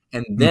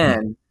And Mm-hmm.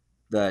 then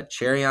the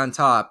cherry on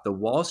top, the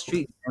Wall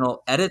Street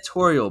Journal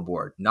editorial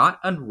board, not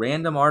a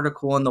random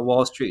article in the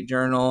Wall Street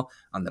Journal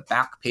on the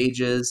back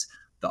pages.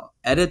 The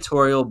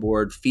editorial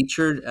board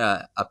featured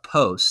a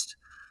post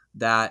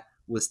that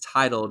was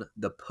titled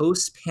 "The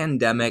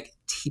Post-Pandemic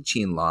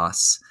Teaching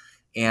Loss,"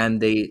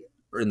 and they,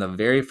 in the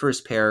very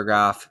first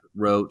paragraph,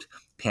 wrote,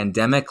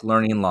 "Pandemic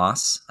learning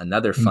loss,"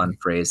 another fun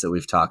phrase that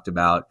we've talked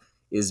about,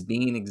 "is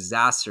being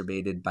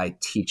exacerbated by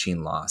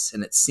teaching loss."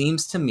 And it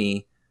seems to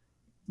me,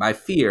 my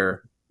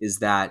fear is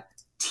that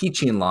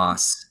teaching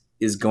loss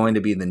is going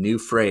to be the new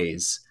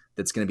phrase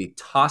that's going to be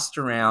tossed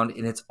around,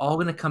 and it's all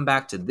going to come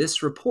back to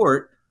this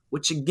report,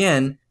 which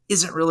again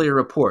isn't really a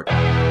report.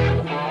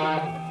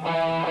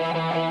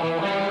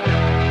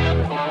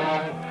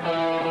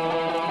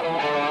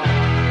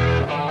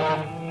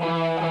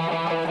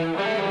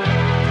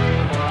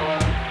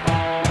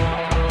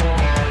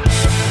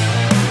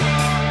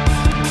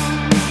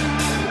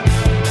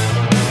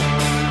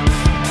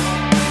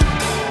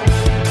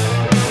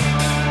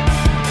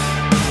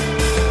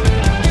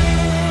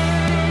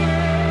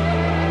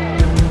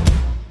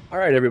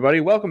 All right, everybody,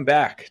 welcome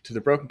back to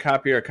the Broken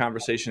Copier, a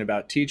conversation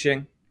about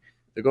teaching.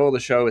 The goal of the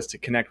show is to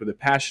connect with a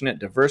passionate,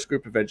 diverse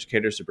group of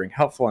educators to bring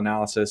helpful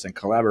analysis and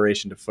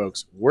collaboration to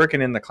folks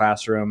working in the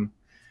classroom.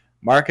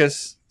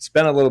 Marcus, it's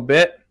been a little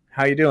bit.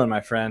 How you doing,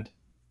 my friend?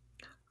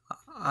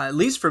 At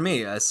least for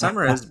me,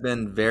 summer has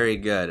been very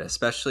good,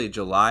 especially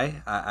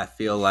July. I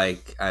feel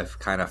like I've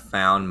kind of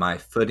found my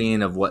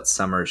footing of what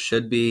summer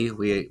should be.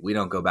 We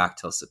don't go back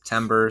till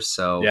September,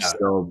 so Yeah.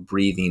 still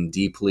breathing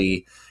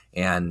deeply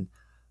and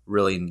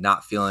really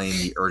not feeling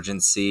the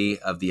urgency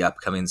of the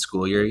upcoming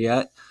school year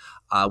yet.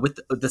 With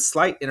the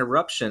slight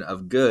interruption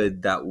of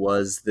good that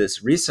was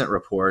this recent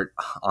report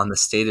on the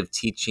state of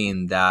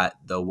teaching that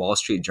the Wall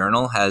Street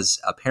Journal has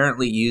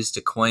apparently used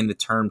to coin the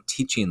term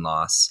teaching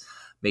loss,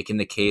 making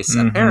the case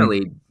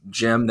apparently,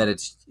 Jim, that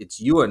it's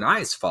you and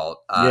I's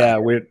fault.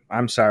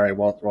 I'm sorry,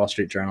 Wall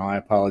Street Journal. I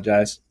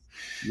apologize.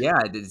 Yeah,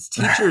 it's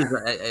teachers.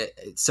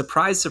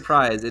 Surprise,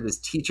 surprise! It is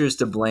teachers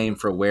to blame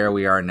for where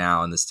we are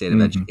now in the state of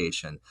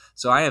education.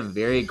 So I am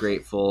very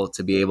grateful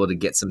to be able to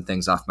get some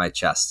things off my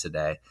chest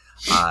today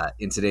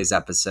in today's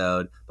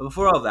episode. But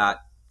before all that,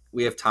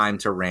 we have time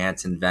to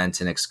rant and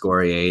vent and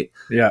excoriate.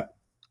 Yeah.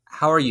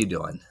 How are you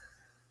doing?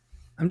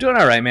 I'm doing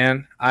all right,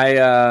 man.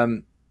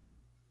 I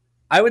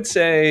would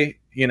say,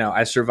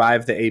 I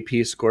survived the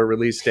AP score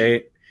release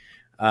date.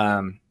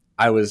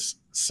 I was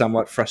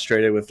somewhat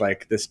frustrated with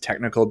like this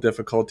technical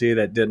difficulty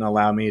that didn't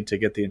allow me to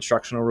get the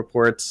instructional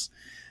reports.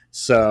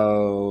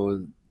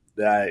 So,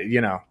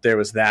 there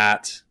was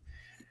that.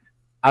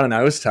 I don't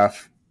know. It was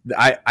tough.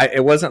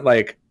 It wasn't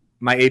like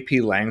my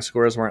AP Lang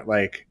scores weren't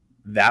like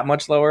that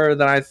much lower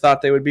than I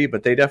thought they would be,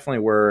 but they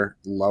definitely were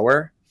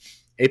lower.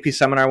 AP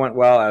Seminar went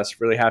well. I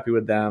was really happy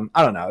with them.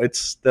 I don't know.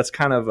 That's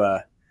kind of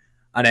an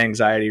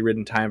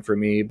anxiety-ridden time for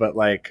me, but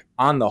like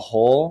on the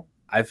whole,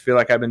 I feel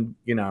like I've been,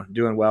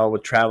 doing well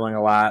with traveling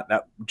a lot.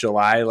 That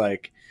July,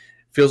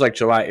 feels like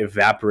July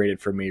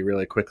evaporated for me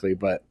really quickly.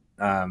 But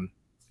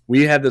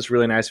we had this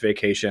really nice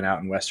vacation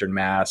out in Western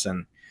Mass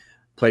and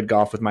played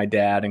golf with my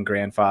dad and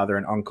grandfather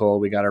and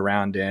uncle. We got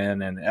around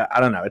in, and I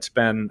don't know. It's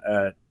been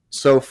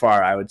so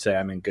far, I would say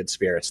I'm in good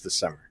spirits this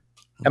summer.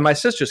 And my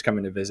sister's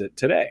coming to visit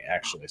today,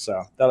 actually,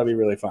 so that'll be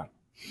really fun.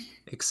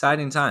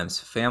 Exciting times.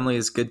 Family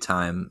is good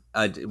time.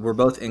 We're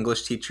both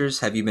English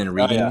teachers. Have you been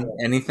reading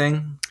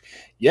anything?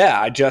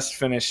 Yeah, I just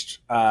finished.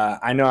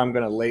 I know I'm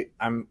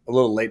a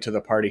little late to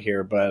the party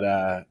here,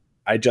 but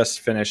I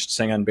just finished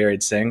Sing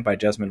Unburied Sing by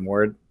Jesmyn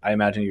Ward. I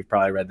imagine you've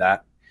probably read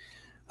that.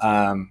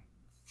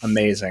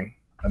 Amazing.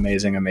 And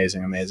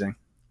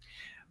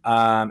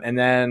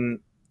then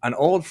an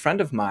old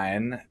friend of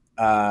mine,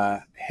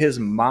 his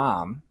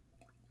mom.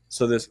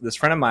 So this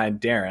friend of mine,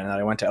 Darren, that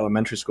I went to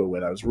elementary school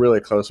with, I was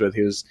really close with.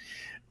 He was,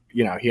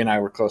 he and I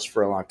were close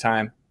for a long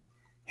time.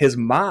 His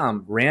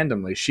mom,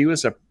 randomly, she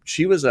was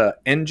a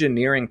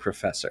engineering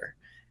professor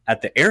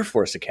at the Air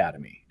Force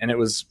Academy, and it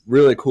was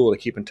really cool to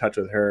keep in touch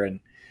with her.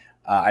 And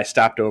I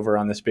stopped over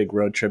on this big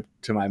road trip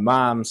to my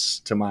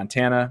mom's to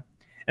Montana.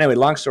 Anyway,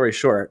 long story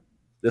short,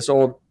 this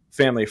old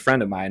family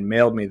friend of mine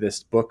mailed me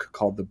this book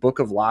called The Book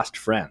of Lost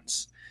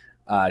Friends.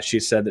 She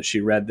said that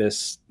she read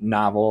this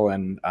novel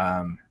and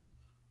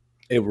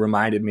it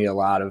reminded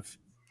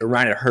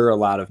her a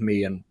lot of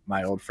me and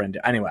my old friend.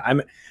 Anyway,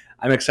 I'm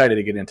excited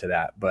to get into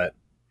that.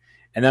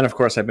 And then of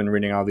course I've been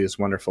reading all these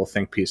wonderful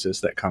think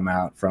pieces that come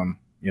out from,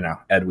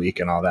 Ed Week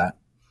and all that.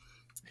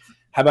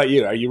 How about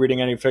you? Are you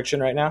reading any fiction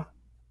right now?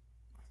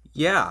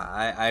 Yeah,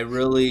 I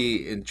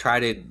really try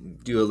to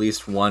do at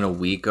least one a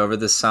week over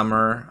the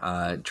summer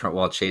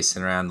while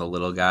chasing around the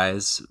little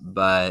guys.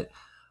 But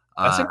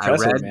that's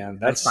impressive, man.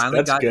 I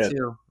finally got good.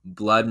 to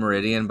Blood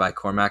Meridian by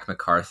Cormac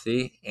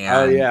McCarthy.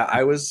 And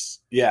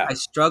I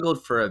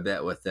struggled for a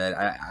bit with it.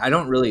 I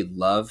don't really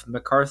love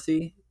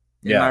McCarthy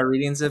in my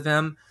readings of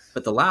him,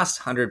 but the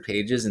last 100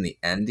 pages and the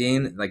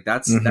ending, like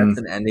that's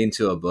an ending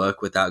to a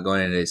book without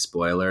going into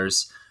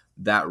spoilers.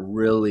 That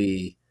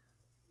really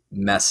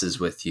messes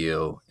with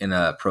you in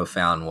a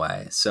profound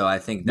way. So I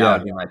think that Yeah.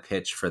 would be my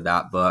pitch for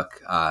that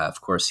book.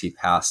 Of course, he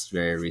passed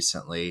very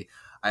recently.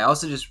 I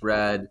also just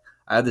read,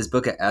 I had this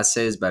book of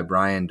essays by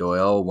Brian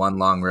Doyle, One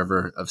Long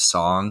River of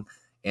Song,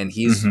 and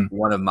he's Mm-hmm.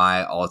 one of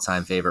my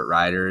all-time favorite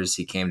writers.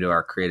 He came to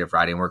our creative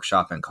writing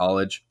workshop in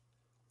college.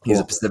 He's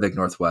a Cool. Pacific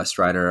Northwest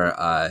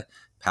writer,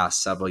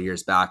 passed several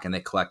years back, and they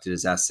collected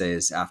his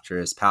essays after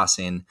his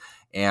passing.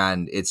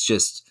 And it's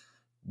just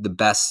the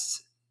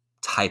best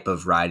type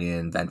of writing,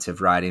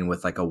 inventive writing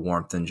with like a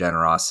warmth and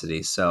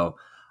generosity. So,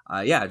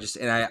 yeah, just,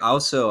 and I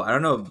also, I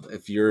don't know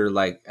if you're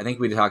like, I think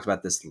we talked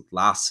about this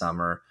last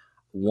summer.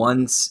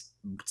 Once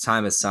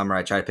time of summer,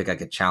 I try to pick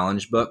like a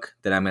challenge book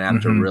that I'm going to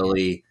have to Mm-hmm.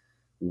 really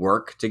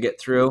work to get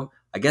through.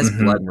 I guess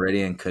Mm-hmm. Blood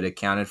Meridian could have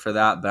counted for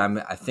that,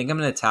 but I think I'm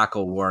going to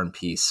tackle War and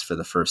Peace for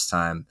the first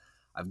time.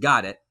 I've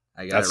got it.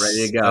 I got it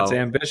ready to go. That's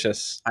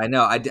ambitious. I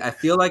know. I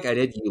feel like I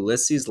did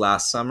Ulysses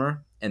last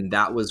summer, and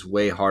that was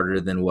way harder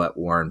than what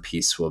War and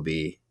Peace will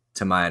be,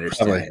 to my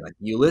understanding. Probably. Like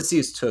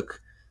Ulysses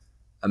took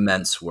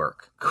immense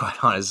work,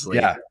 quite honestly,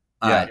 Yeah.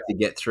 Yeah. to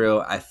get through.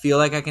 I feel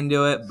like I can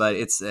do it, but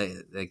it's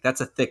like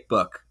that's a thick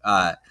book,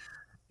 and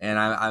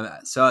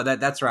I'm so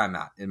that's where I'm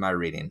at in my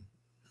reading.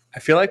 I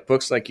feel like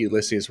books like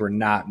Ulysses were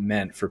not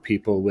meant for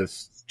people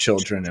with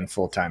children and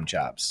full-time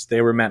jobs.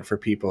 They were meant for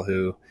people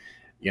who,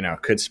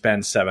 could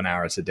spend 7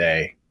 hours a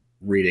day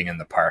reading in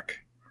the park,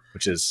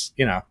 which is,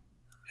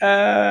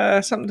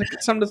 something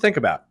to think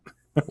about.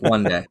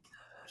 One day.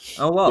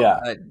 Oh well,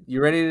 Yeah.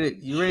 You ready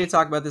to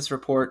talk about this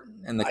report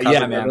and the cover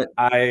Yeah, of man.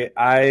 it?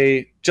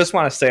 I just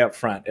want to say up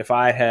front, if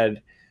I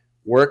had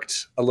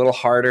worked a little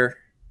harder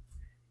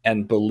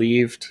and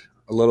believed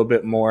a little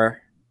bit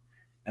more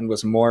and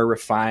was more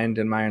refined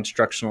in my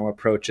instructional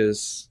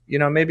approaches,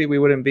 maybe we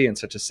wouldn't be in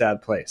such a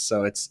sad place.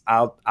 So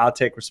I'll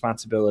take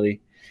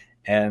responsibility,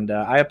 and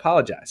I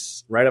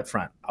apologize right up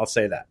front. I'll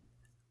say that.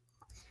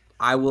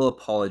 I will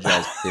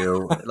apologize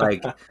too.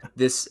 Like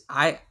this,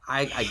 I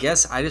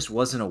guess I just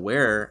wasn't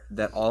aware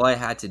that all I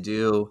had to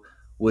do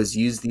was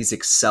use these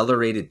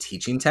accelerated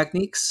teaching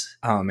techniques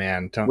Oh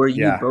man, where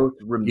you both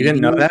you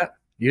didn't know remediate that?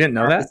 You didn't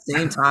know at that? the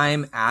same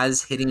time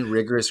as hitting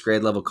rigorous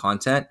grade level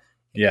content.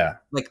 Yeah.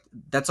 Like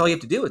that's all you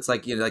have to do. It's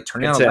like like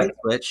turning on That's a it. light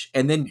switch,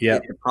 and then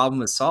Yep. the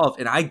problem is solved.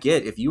 And I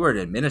get if you were an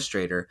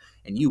administrator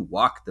and you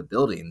walked the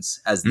buildings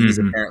as these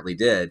Mhm. apparently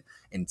did,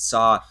 and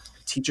saw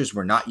teachers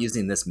were not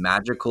using this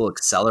magical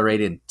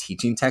accelerated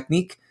teaching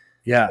technique,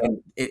 Yeah.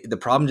 and the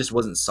problem just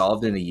wasn't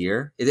solved in a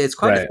year. It's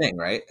quite a Right. thing,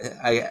 right?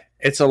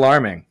 It's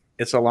alarming.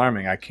 It's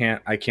alarming. I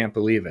can't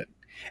believe it.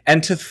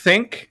 And to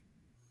think,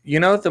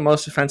 the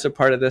most offensive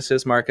part of this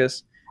is,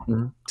 Marcus,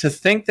 Mhm. to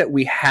think that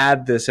we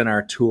had this in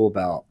our tool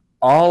belt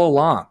all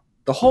along,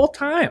 the whole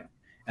time,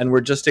 and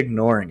we're just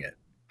ignoring it.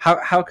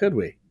 How could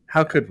we?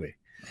 How could we?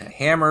 A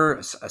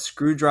hammer, a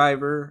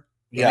screwdriver,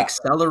 and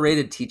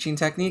accelerated teaching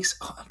techniques.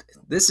 Oh,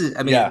 this is,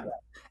 I mean, Yeah.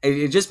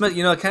 it just, kind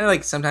of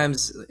like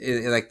sometimes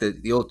like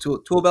the old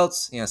tool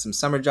belts, some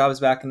summer jobs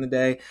back in the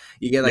day,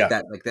 you get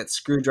like that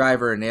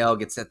screwdriver or nail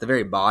gets at the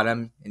very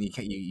bottom, and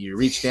you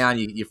reach down,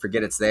 you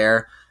forget it's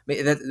there.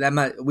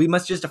 We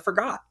must just have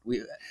forgot.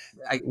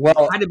 I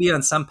had to be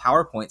on some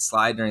PowerPoint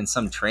slide during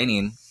some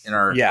training in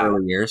our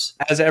early years.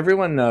 As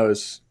everyone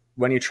knows,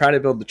 when you try to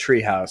build the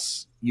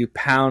treehouse, you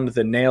pound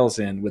the nails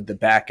in with the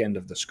back end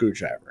of the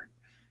screwdriver.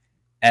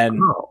 And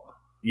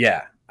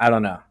yeah, I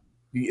don't know.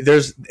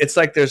 It's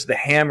like there's the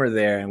hammer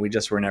there, and we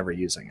just were never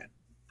using it.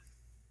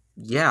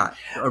 Yeah,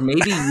 or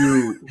maybe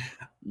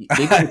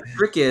the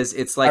trick is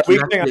it's like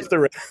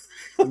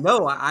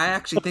no. I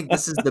actually think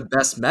this is the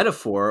best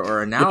metaphor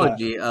or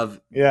analogy of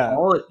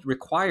all it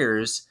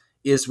requires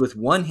is with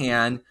one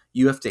hand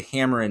you have to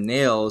hammer in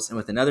nails, and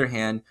with another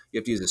hand you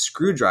have to use a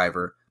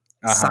screwdriver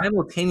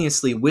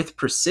simultaneously with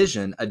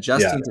precision,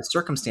 adjusting to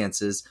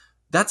circumstances.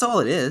 That's all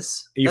it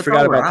is. You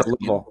forgot about the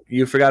level.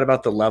 You forgot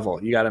about the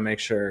level. You got to make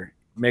sure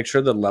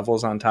the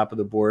level's on top of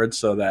the board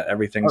so that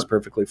everything's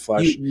perfectly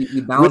flush.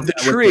 You balance with the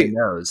tree, with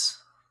your nose.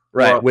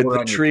 Right, with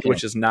the tree,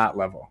 which is not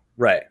level.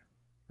 Right.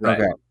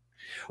 Okay.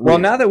 Well,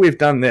 now that we've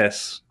done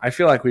this, I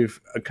feel like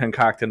we've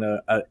concocted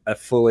a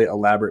fully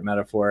elaborate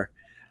metaphor.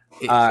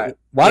 Why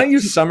don't you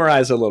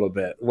summarize a little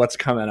bit what's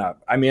coming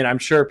up? I mean, I'm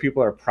sure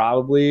people are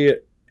probably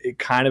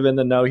kind of in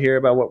the know here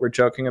about what we're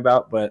joking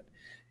about, but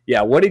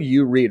yeah, what did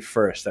you read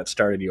first that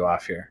started you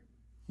off here?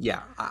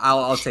 Yeah,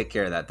 I'll take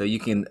care of that, though. You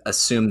can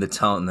assume the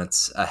tone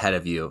that's ahead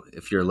of you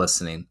if you're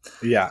listening.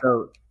 Yeah.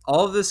 So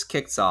all of this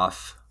kicks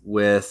off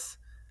with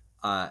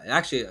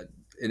actually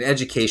an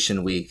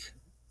Education Week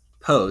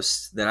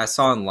post that I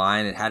saw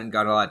online. It hadn't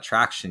got a lot of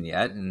traction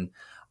yet. And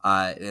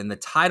the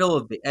title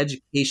of the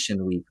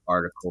Education Week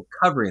article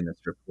covering this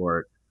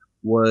report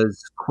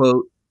was,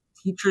 quote,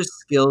 "Teachers'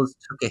 skills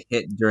took a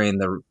hit during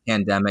the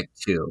pandemic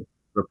too,"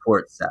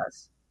 report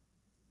says.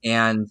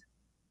 And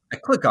I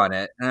click on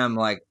it and I'm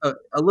like a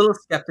little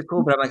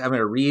skeptical, but I'm like, I'm going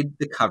to read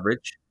the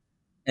coverage.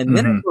 And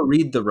then I go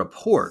read the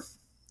report.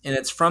 And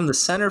it's from the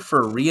Center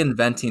for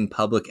Reinventing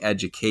Public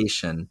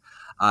Education.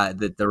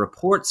 That the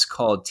report's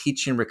called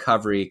Teaching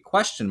Recovery ?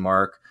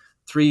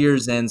 3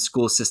 years in,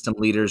 school system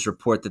leaders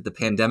report that the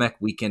pandemic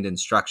weakened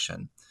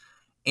instruction.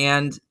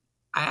 And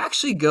I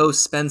actually go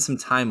spend some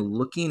time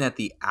looking at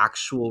the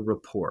actual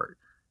report,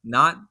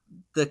 not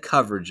the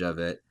coverage of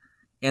it.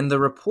 And the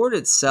report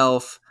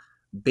itself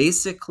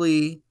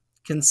basically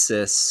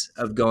consists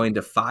of going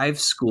to 5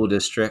 school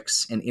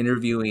districts and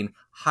interviewing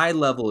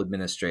high-level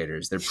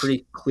administrators. They're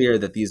pretty clear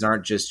that these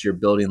aren't just your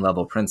building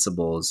level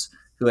principals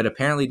who had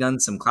apparently done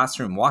some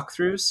classroom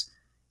walkthroughs,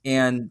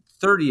 and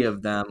 30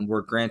 of them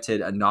were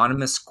granted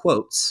anonymous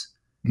quotes,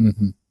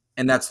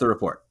 and that's the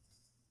report.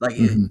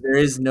 There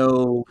is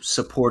no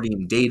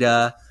supporting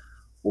data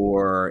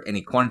or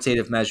any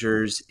quantitative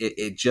measures.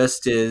 It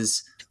just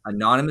is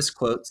anonymous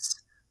quotes.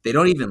 They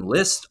don't even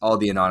list all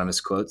the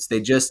anonymous quotes.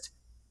 They just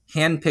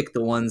handpick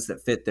the ones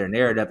that fit their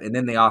narrative, and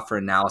then they offer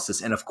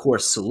analysis and, of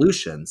course,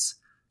 solutions,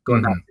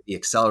 going back to the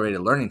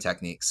accelerated learning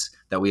techniques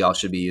that we all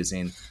should be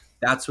using.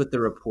 That's what the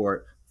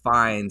report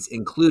finds,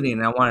 including,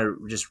 and I want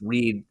to just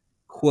read,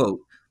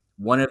 quote,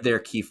 one of their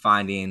key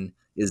finding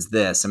is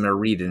this. I'm going to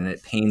read it, and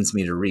it pains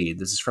me to read.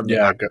 This is from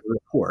the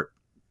report.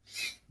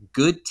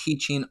 Good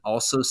teaching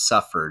also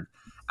suffered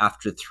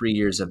after 3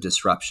 years of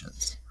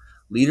disruptions.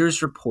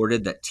 Leaders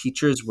reported that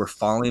teachers were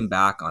falling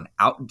back on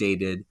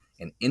outdated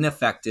and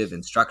ineffective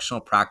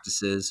instructional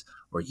practices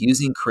or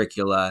using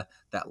curricula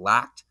that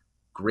lacked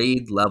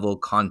grade level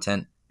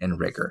content and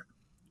rigor.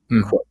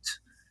 Quote.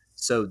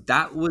 So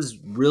that was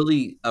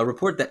really a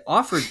report that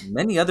offered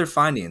many other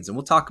findings, and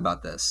we'll talk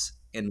about this.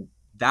 And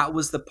that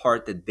was the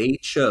part that they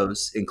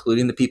chose,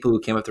 including the people who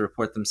came up with the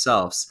report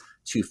themselves,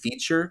 to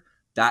feature.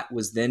 That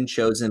was then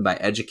chosen by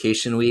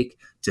Education Week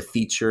to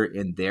feature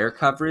in their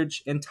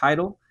coverage and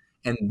title.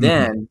 And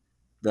then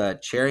the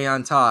cherry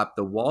on top,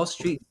 the Wall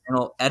Street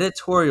Journal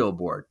editorial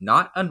board,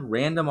 not a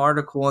random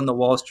article in the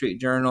Wall Street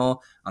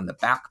Journal on the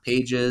back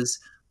pages.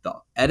 The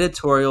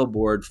editorial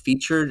board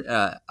featured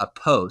a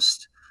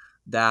post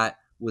that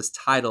was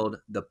titled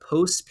 "The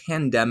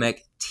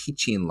Post-Pandemic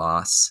Teaching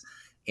Loss."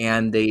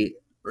 And they,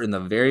 in the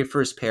very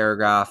first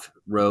paragraph,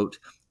 wrote,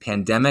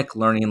 "Pandemic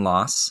learning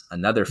loss,"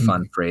 another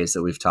fun phrase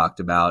that we've talked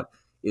about,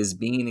 "is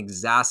being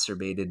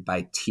exacerbated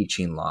by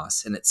teaching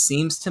loss." And it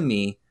seems to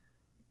me,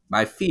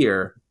 my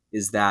fear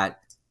is that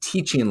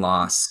teaching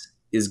loss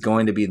is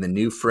going to be the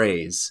new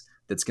phrase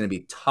that's going to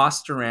be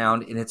tossed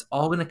around, and it's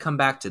all going to come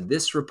back to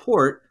this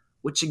report,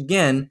 which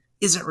again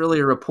isn't really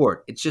a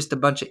report. It's just a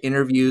bunch of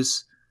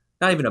interviews,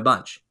 not even a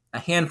bunch, a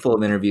handful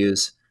of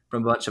interviews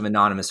from a bunch of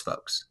anonymous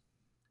folks.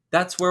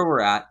 That's where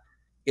we're at.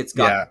 It's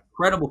got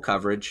incredible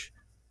coverage.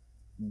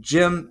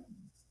 Jim,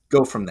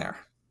 go from there.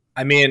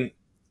 I mean,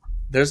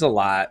 there's a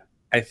lot.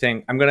 I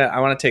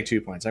want to take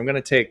 2 points. I'm going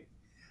to take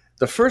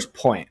the first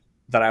point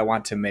that I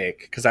want to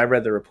make, because I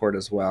read the report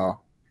as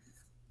well.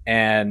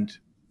 And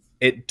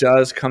it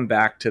does come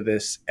back to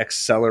this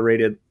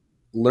accelerated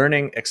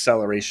learning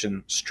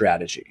acceleration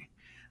strategy.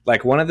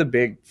 Like, one of the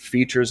big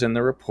features in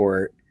the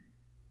report,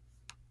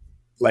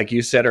 like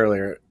you said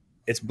earlier,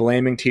 it's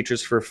blaming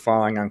teachers for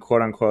falling on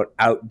quote unquote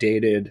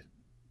outdated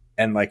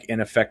and like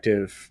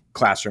ineffective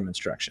classroom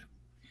instruction,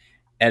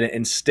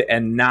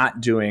 and not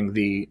doing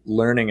the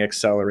learning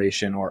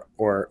acceleration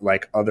or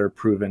like other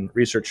proven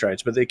research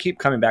strategies. But they keep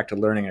coming back to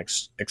learning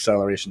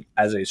acceleration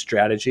as a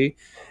strategy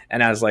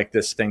and as like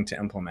this thing to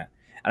implement.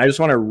 And I just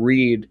want to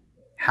read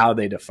how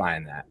they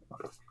define that.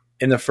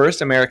 In the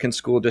first American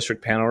School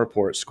District Panel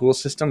report, school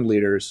system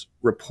leaders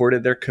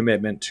reported their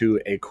commitment to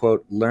a,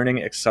 quote,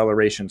 learning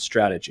acceleration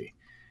strategy.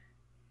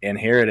 And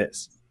here it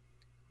is.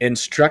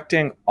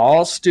 Instructing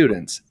all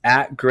students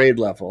at grade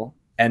level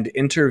and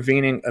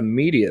intervening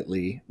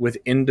immediately with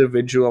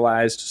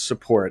individualized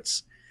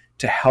supports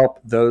to help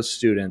those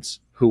students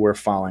who were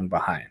falling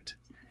behind.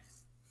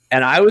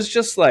 And I was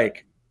just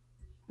like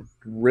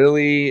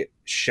really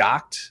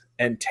shocked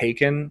and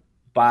taken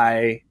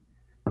by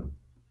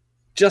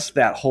just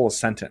that whole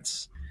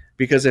sentence,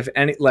 because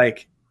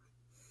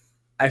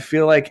I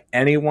feel like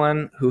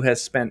anyone who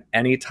has spent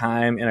any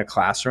time in a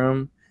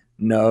classroom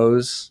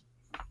knows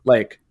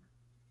like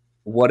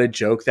what a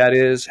joke that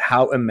is,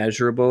 how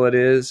immeasurable it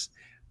is,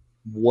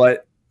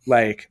 what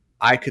like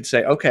I could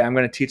say, okay, I'm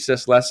going to teach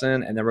this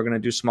lesson and then we're going to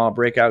do small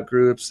breakout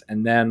groups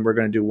and then we're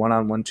going to do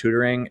one-on-one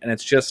tutoring. And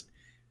it's just,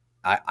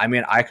 I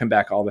mean, I come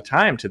back all the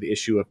time to the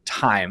issue of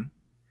time.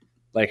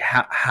 Like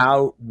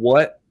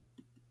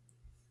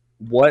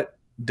what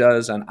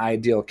does an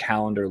ideal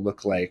calendar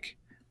look like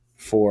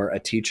for a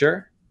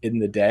teacher in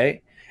the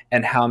day,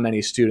 and how many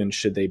students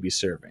should they be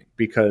serving?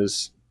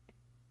 Because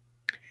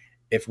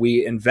if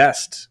we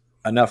invest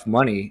enough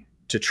money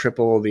to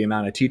triple the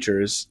amount of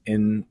teachers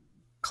in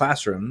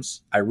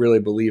classrooms, I really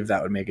believe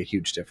that would make a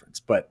huge difference.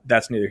 But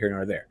that's neither here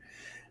nor there.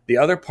 The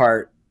other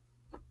part,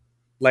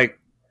 like,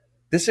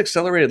 this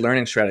accelerated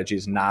learning strategy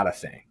is not a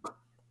thing.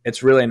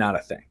 It's really not a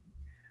thing.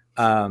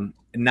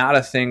 Not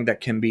a thing that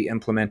can be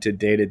implemented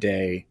day to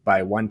day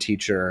by one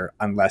teacher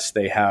unless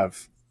they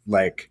have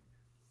like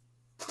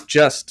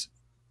just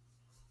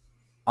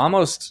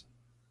almost,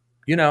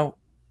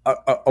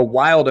 a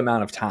wild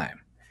amount of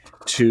time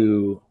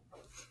to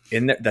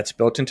that's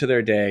built into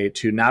their day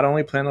to not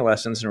only plan the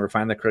lessons and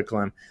refine the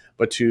curriculum,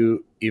 but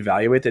to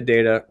evaluate the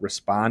data,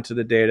 respond to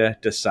the data,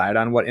 decide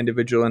on what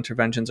individual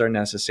interventions are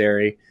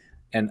necessary.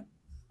 And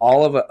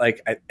all of it,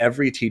 like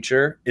every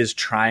teacher is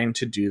trying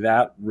to do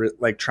that,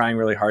 like trying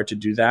really hard to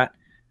do that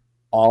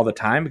all the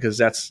time, because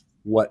that's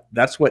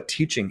what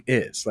teaching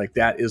is. Like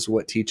that is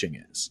what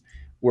teaching is.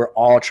 We're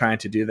all trying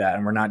to do that,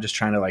 and we're not just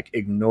trying to like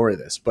ignore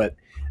this. But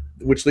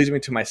which leads me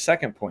to my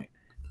second point.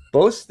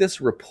 Both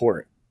this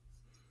report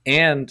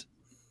and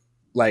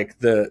like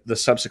the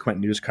subsequent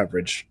news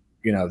coverage,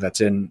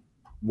 that's in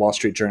Wall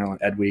Street Journal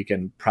and Ed Week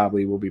and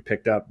probably will be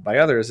picked up by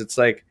others. It's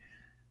like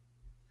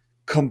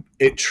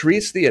it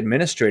treats the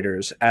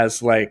administrators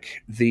as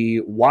like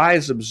the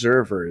wise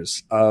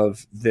observers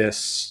of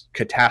this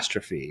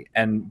catastrophe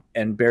and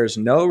bears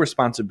no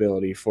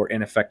responsibility for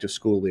ineffective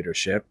school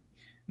leadership,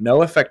 no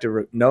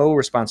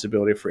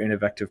responsibility for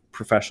ineffective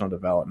professional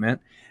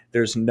development.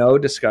 There's no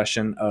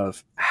discussion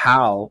of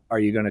how are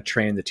you going to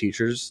train the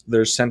teachers.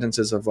 There's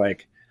sentences of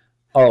like,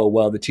 oh,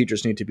 well, the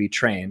teachers need to be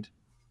trained.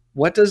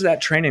 What does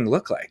that training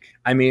look like?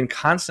 I mean,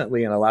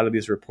 constantly in a lot of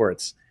these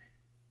reports,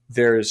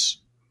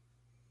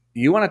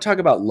 you want to talk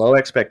about low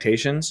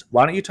expectations?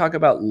 Why don't you talk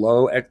about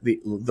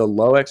the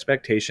low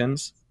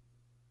expectations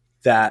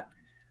that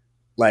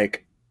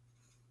like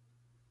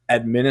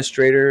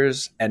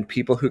administrators and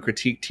people who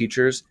critique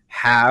teachers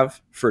have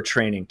for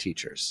training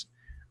teachers?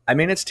 I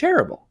mean, it's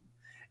terrible.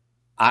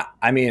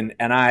 I mean,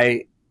 and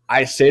I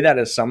say that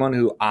as someone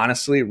who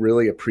honestly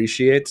really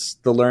appreciates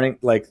the learning,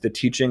 like the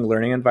teaching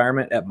learning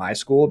environment at my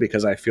school,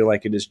 because I feel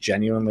like it is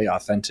genuinely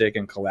authentic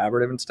and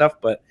collaborative and stuff.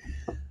 But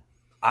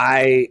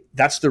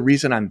that's the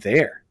reason I'm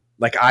there.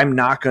 Like, I'm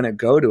not going to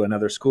go to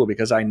another school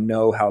because I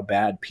know how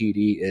bad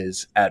PD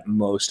is at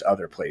most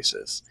other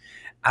places.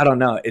 I don't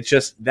know. It's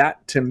just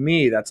that, to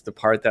me, that's the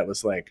part that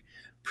was like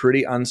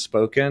pretty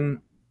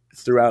unspoken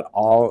throughout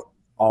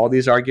all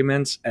these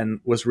arguments and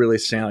was really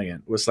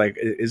salient. Was like,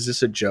 is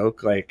this a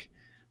joke? Like,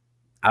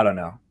 I don't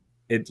know.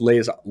 It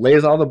lays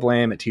all the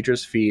blame at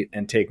teachers' feet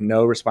and take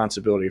no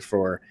responsibility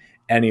for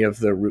any of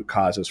the root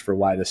causes for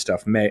why this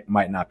stuff might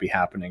not be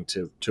happening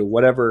to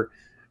whatever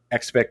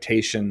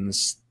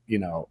expectations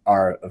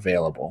are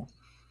available.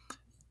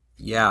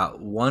 Yeah,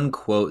 one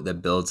quote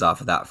that builds off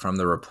of that from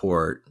the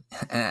report.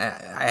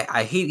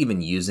 I hate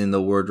even using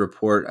the word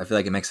report. I feel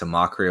like it makes a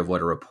mockery of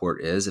what a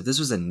report is. If this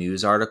was a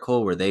news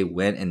article where they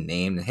went and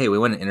named, hey, we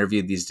went and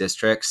interviewed these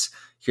districts,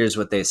 here's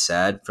what they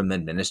said from the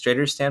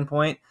administrator's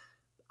standpoint,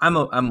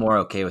 I'm more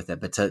okay with it.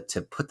 But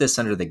to put this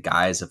under the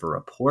guise of a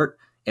report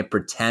and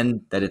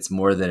pretend that it's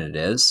more than it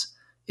is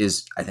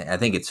I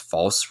think it's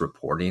false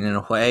reporting in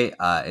a way,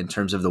 in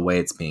terms of the way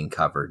it's being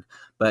covered.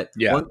 But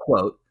one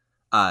quote,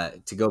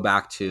 to go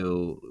back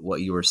to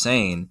what you were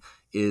saying,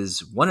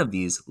 is one of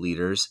these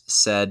leaders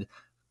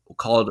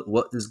called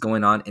what is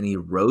going on an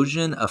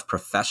erosion of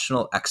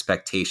professional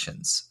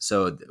expectations.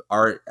 So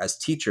as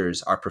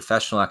teachers, our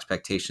professional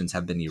expectations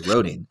have been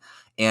eroding.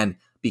 And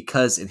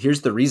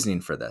here's the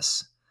reasoning for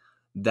this,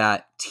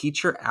 that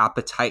teacher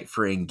appetite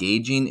for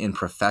engaging in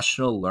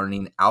professional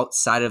learning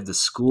outside of the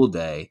school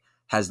day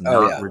has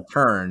not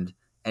returned,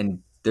 and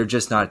they're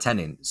just not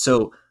attending.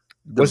 So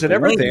was it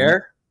ever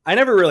there? I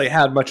never really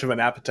had much of an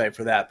appetite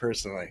for that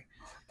personally.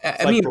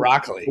 I mean,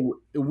 broccoli.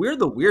 We're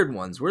the weird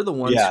ones. We're the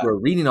ones who are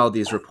reading all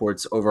these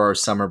reports over our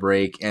summer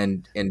break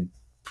and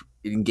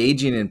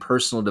engaging in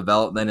personal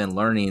development and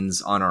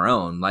learnings on our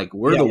own. Like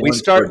we have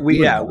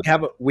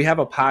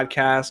a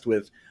podcast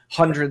with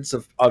hundreds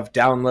of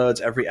downloads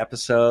every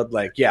episode.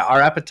 Like, our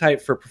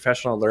appetite for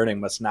professional learning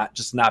must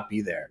not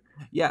be there.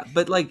 Yeah,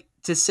 but like,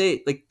 to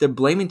say, like, they're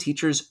blaming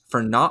teachers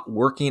for not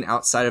working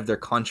outside of their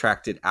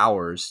contracted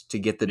hours to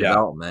get the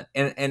development.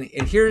 And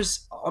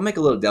I'll make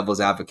a little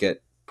devil's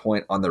advocate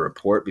point on the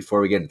report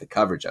before we get into the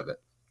coverage of it,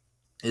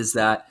 is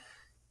that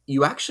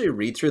you actually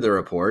read through the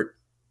report,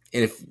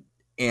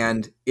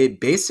 and it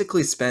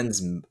basically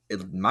spends, in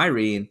my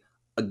reading,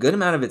 a good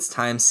amount of its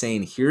time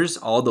saying, here's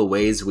all the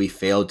ways we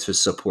failed to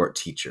support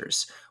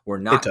teachers. We're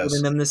not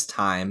giving them this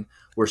time.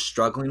 We're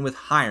struggling with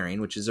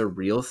hiring, which is a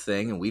real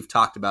thing. And we've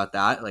talked about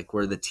that, like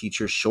where the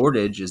teacher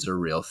shortage is a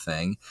real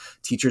thing.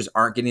 Teachers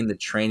aren't getting the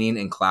training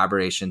and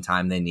collaboration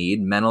time they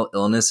need. Mental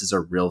illness is a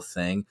real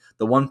thing.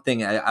 The one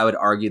thing I would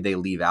argue they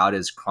leave out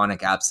is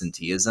chronic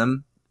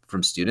absenteeism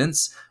from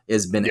students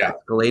has been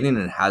escalating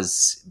and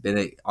has been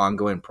an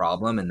ongoing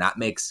problem. And that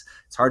makes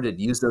it's hard to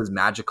use those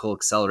magical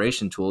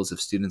acceleration tools if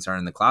students aren't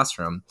in the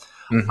classroom.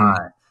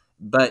 Mm-hmm.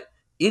 But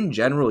in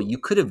general, you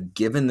could have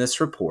given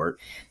this report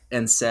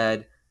and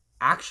said,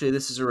 actually,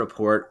 this is a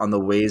report on the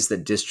ways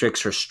that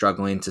districts are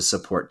struggling to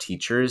support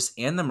teachers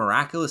and the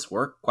miraculous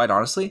work, quite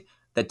honestly,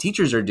 that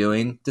teachers are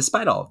doing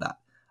despite all of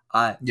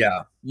that.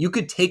 You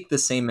could take the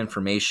same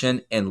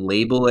information and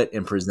label it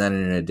and present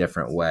it in a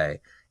different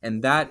way.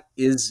 And that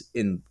is,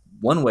 in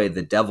one way,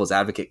 the devil's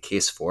advocate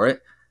case for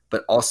it,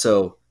 but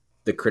also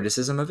the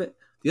criticism of it.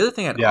 The other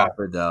thing I'd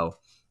offer, though,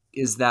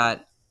 is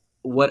that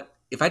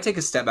if I take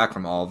a step back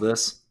from all of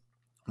this,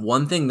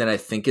 one thing that I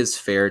think is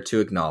fair to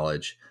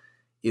acknowledge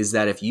is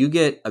that if you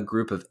get a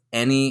group of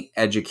any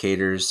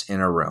educators in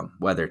a room,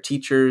 whether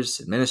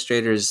teachers,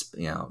 administrators,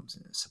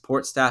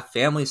 support staff,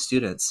 family,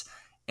 students,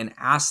 and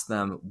ask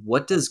them,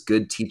 what does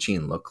good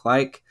teaching look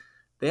like?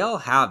 They all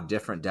have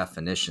different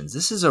definitions.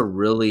 This is a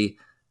really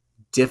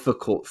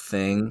difficult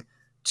thing Mhm.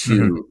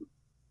 to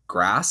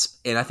grasp.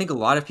 And I think a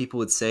lot of people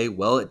would say,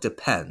 well, it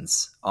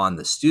depends on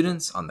the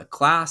students, on the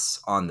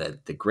class, on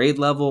the grade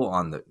level,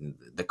 on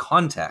the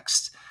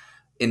context.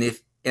 And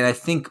I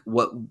think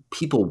what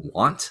people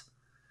want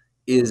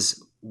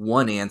is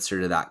one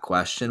answer to that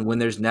question when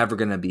there's never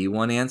going to be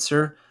one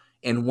answer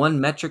and one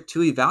metric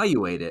to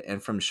evaluate it.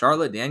 And from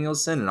Charlotte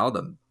Danielson and all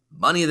the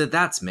money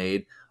that's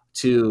made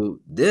to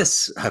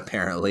this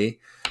apparently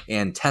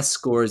and test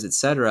scores,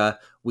 etc.,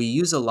 we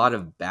use a lot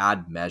of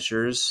bad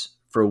measures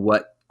for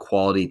what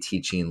quality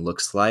teaching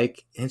looks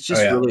like. And it's Oh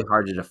just yeah. really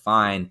hard to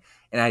define.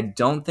 And I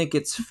don't think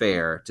it's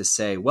fair to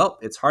say, well,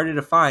 it's hard to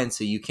define,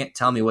 so you can't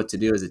tell me what to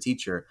do as a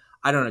teacher.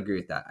 I don't agree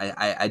with that.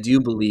 I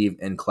do believe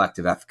in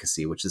collective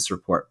efficacy, which this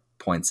report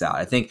points out.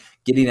 I think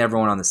getting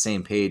everyone on the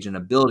same page and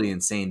ability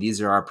and saying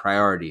these are our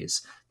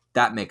priorities,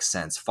 that makes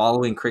sense.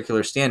 Following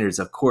curricular standards,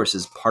 of course,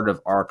 is part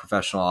of our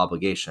professional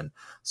obligation.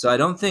 So I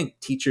don't think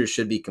teachers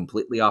should be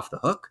completely off the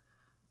hook.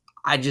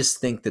 I just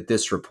think that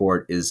this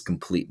report is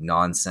complete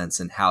nonsense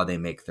in how they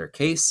make their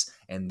case.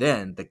 And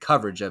then the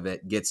coverage of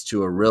it gets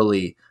to a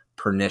really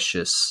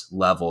pernicious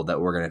level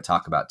that we're going to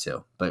talk about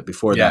too. But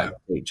before Yeah.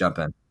 that, jump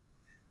in.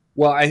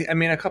 Well, I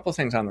mean, a couple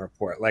things on the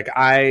report.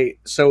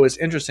 So it's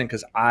interesting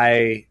because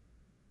I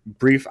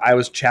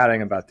was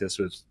chatting about this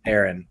with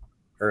Aaron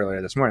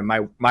earlier this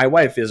morning. My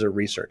wife is a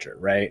researcher,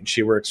 right? And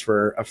she works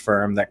for a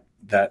firm that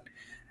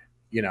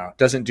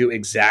doesn't do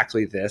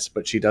exactly this,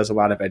 but she does a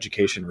lot of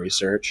education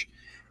research.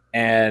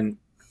 And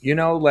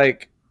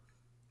the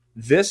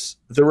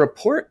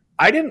report,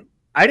 I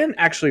didn't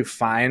actually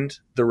find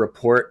the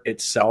report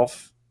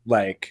itself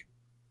like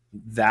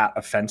that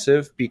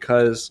offensive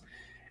because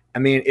I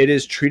mean, it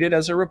is treated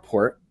as a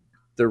report.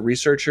 The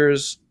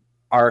researchers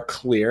are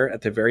clear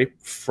at the very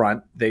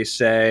front. They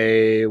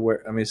say,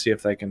 let me see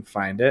if I can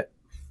find it.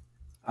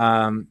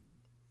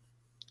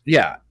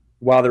 Yeah.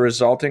 While the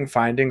resulting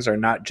findings are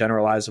not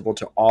generalizable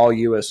to all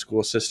U.S.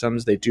 school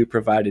systems, they do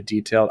provide a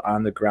detailed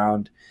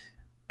on-the-ground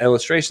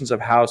illustrations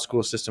of how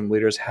school system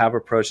leaders have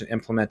approached and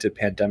implemented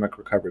pandemic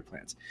recovery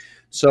plans.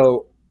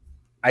 So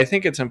I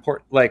think it's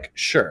important,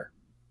 sure,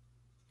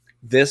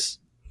 this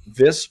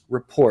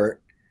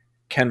report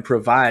can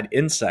provide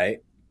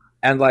insight,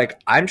 and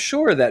I'm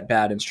sure that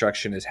bad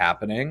instruction is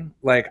happening.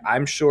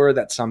 I'm sure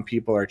that some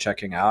people are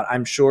checking out.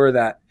 I'm sure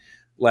that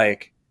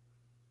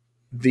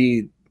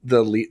the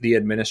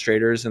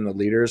administrators and the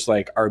leaders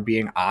are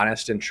being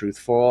honest and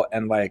truthful,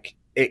 and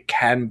it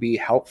can be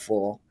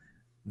helpful.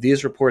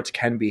 These reports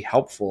can be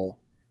helpful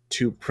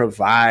to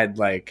provide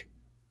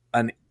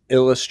an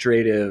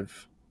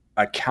illustrative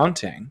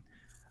accounting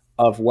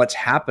of what's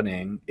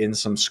happening in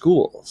some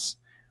schools.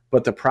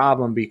 But the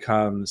problem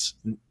becomes,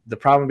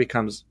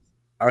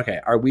 okay,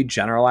 are we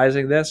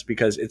generalizing this?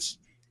 Because it's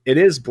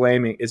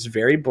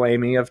very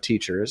blaming of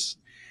teachers,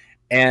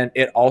 and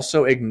it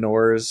also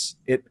ignores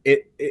it.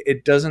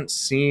 It doesn't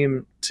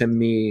seem to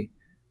me,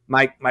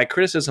 my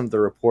criticism of the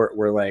report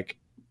were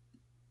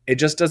it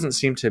just doesn't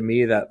seem to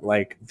me that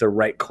the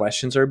right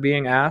questions are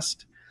being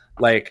asked.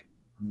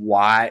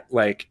 Why,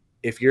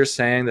 if you're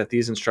saying that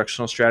these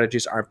instructional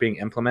strategies aren't being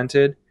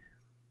implemented,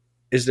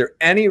 is there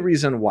any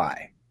reason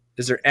why?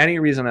 Is there any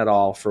reason at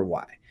all for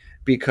why?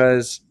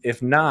 Because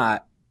if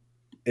not,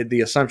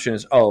 the assumption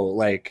is,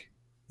 the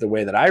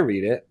way that I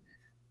read it,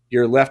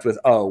 you're left with,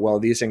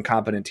 these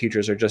incompetent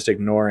teachers are just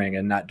ignoring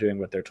and not doing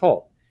what they're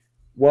told.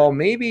 Well,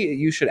 maybe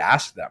you should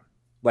ask them,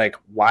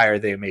 why are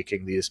they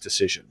making these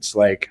decisions?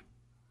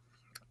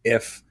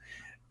 If,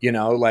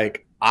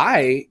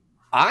 I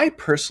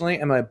personally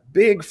am a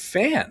big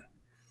fan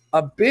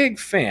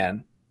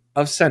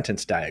of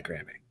sentence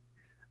diagramming.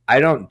 I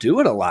don't do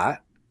it a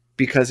lot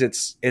because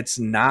it's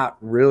not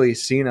really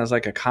seen as a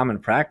common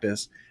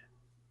practice,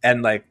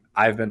 and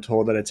I've been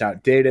told that it's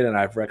outdated, and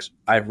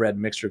I've read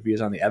mixed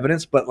reviews on the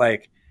evidence, but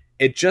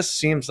it just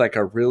seems like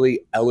a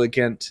really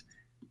elegant,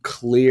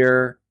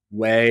 clear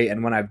way.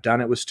 And when I've done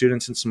it with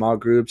students in small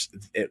groups,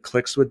 it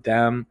clicks with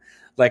them.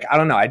 I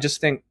don't know. I just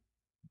think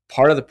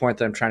part of the point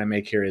that I'm trying to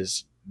make here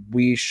is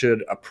we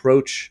should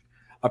approach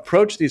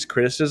these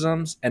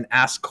criticisms and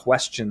ask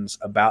questions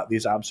about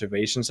these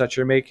observations that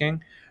you're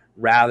making,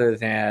 rather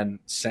than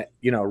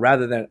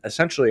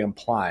essentially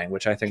implying,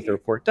 which I think the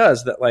report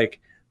does, that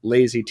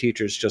lazy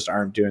teachers just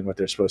aren't doing what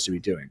they're supposed to be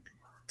doing.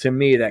 To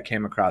me, that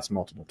came across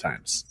multiple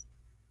times.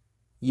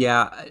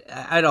 Yeah,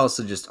 I'd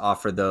also just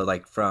offer though,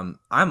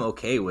 I'm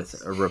okay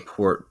with a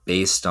report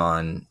based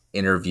on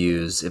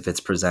interviews if it's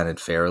presented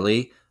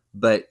fairly,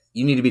 but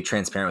you need to be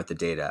transparent with the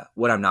data.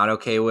 What I'm not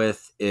okay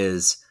with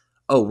is,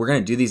 we're going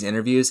to do these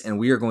interviews and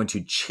we are going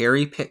to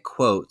cherry pick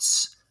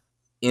quotes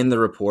in the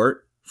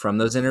report from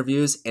those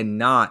interviews and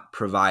not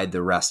provide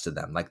the rest of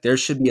them. Like there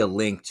should be a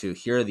link to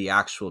here are the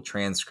actual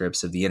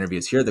transcripts of the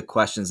interviews. Here are the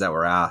questions that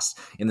were asked.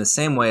 In the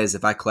same way as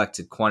if I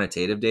collected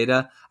quantitative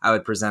data, I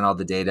would present all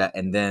the data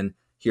and then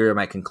here are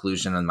my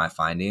conclusion and my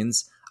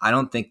findings. I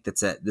don't think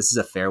this is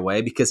a fair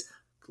way because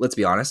let's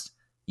be honest,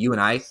 you and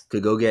I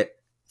could go get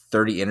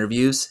 30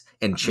 interviews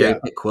and cherry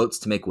pick quotes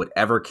to make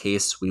whatever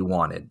case we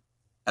wanted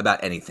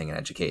about anything in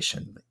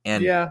education.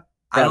 And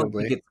I don't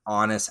think it's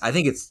honest. I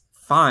think it's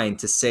fine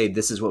to say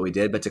this is what we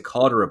did, but to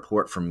call it a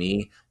report for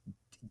me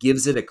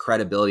gives it a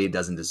credibility it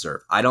doesn't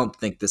deserve. I don't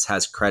think this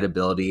has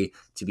credibility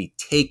to be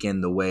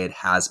taken the way it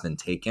has been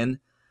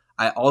taken.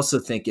 I also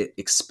think it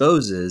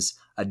exposes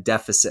a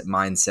deficit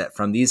mindset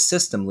from these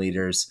system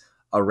leaders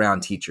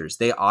around teachers.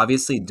 They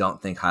obviously don't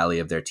think highly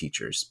of their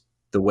teachers.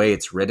 The way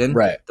it's written,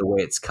 the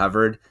way it's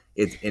covered,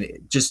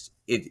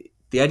 the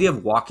idea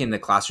of walking into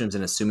classrooms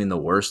and assuming the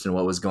worst and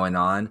what was going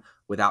on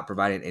without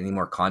providing any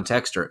more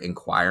context or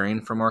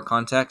inquiring for more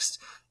context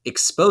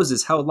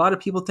exposes how a lot of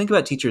people think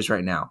about teachers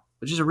right now,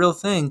 which is a real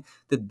thing,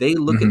 that they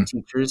look at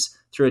teachers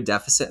through a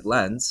deficit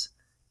lens.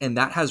 And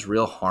that has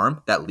real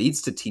harm that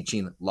leads to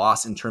teaching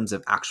loss in terms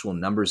of actual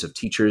numbers of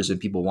teachers and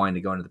people wanting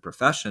to go into the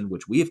profession,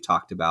 which we have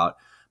talked about.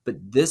 But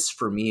this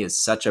for me is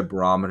such a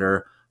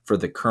barometer for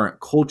the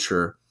current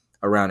culture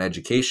around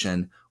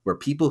education, where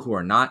people who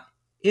are not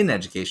in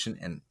education,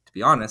 and to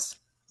be honest,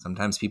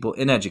 sometimes people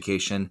in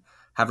education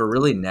have a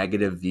really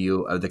negative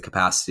view of the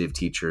capacity of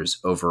teachers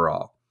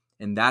overall.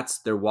 And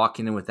they're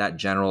walking in with that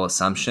general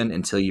assumption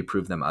until you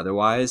prove them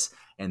otherwise.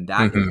 And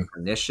that is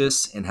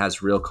pernicious and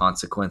has real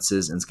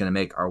consequences and it's going to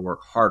make our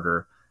work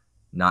harder,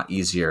 not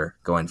easier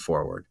going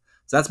forward.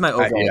 So that's my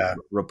overall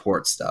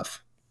report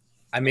stuff.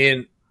 I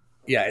mean,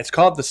 yeah, it's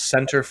called the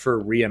Center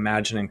for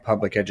Reimagining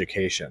Public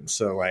Education.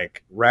 So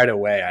like right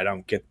away, I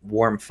don't get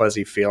warm,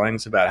 fuzzy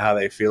feelings about how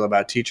they feel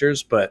about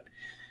teachers, but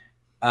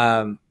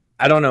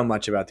I don't know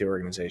much about the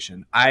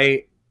organization.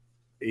 I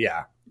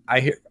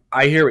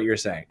hear what you're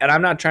saying. And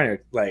I'm not trying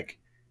to like,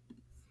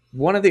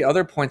 one of the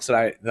other points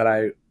that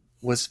I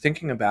was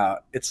thinking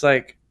about, it's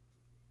like,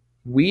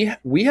 we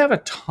have a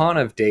ton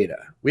of data.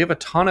 We have a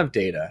ton of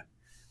data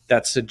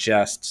that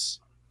suggests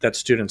that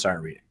students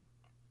aren't reading.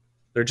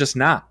 They're just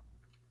not.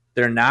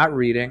 They're not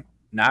reading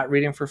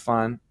for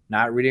fun,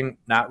 not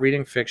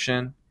reading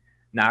fiction,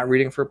 not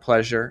reading for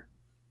pleasure.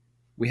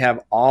 We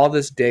have all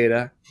this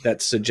data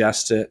that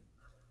suggests it.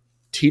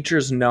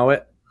 Teachers know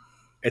it.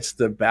 It's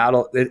the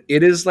battle.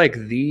 It is like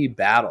the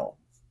battle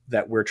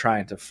that we're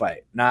trying to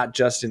fight, not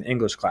just in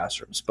English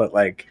classrooms, but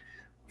like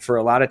for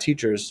a lot of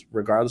teachers,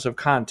 regardless of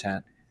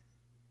content,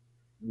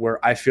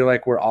 I feel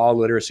like we're all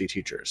literacy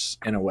teachers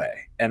in a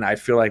way. And I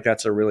feel like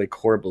that's a really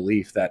core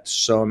belief that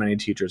so many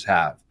teachers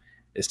have,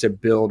 is to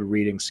build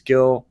reading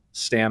skill,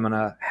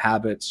 stamina,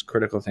 habits,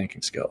 critical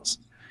thinking skills.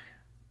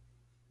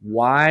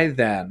 Why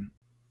then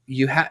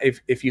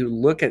if you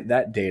look at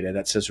that data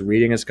that says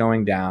reading is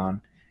going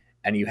down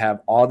and you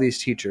have all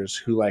these teachers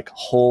who like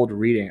hold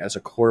reading as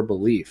a core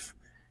belief,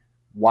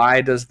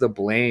 why does the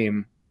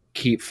blame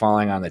keep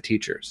falling on the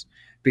teachers?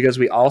 Because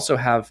we also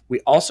have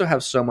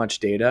so much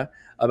data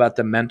about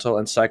the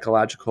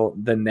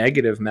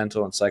negative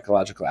mental and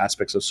psychological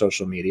aspects of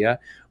social media.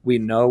 We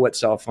know what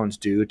cell phones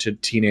do to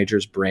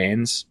teenagers'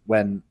 brains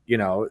when,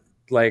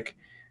 like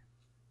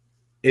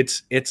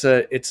it's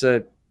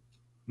a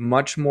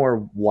much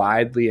more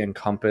widely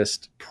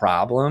encompassed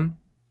problem.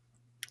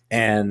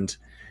 And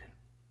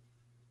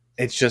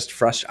it's just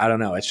I don't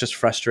know. It's just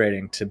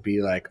frustrating to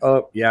be like,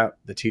 oh yeah,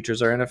 the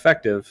teachers are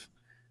ineffective.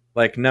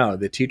 Like, no,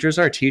 the teachers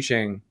are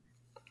teaching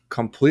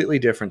completely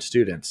different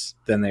students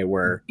than they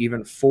were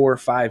even 4 or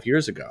 5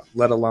 years ago,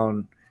 let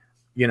alone,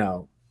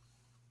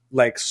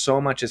 like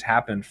so much has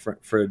happened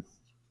for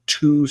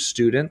to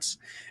students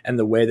and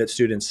the way that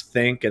students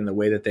think and the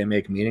way that they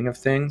make meaning of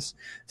things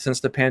since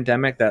the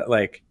pandemic that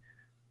like,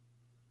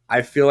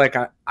 I feel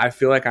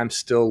like I'm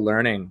still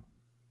learning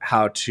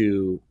how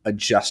to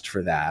adjust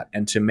for that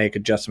and to make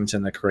adjustments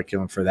in the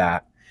curriculum for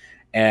that.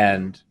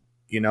 And,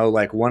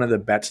 like one of the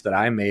bets that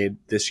I made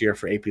this year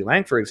for AP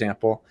Lang, for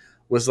example,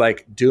 was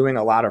like doing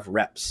a lot of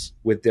reps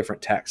with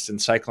different texts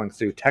and cycling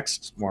through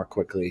texts more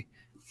quickly.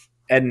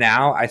 And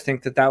now I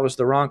think that was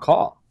the wrong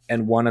call.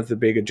 And one of the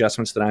big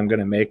adjustments that I'm going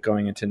to make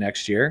going into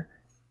next year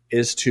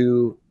is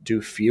to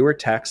do fewer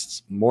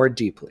texts more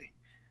deeply.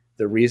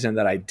 The reason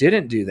that I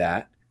didn't do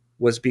that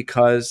was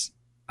because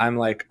I'm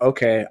like,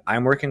 okay,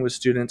 I'm working with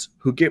students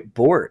who get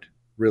bored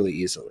really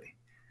easily.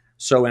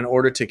 So in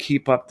order to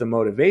keep up the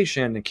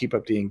motivation and keep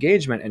up the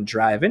engagement and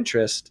drive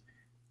interest,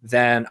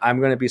 then I'm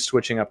going to be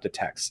switching up the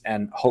text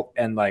and hope.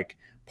 And like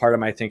part of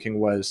my thinking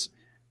was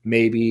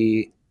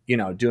maybe,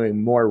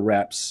 doing more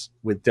reps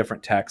with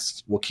different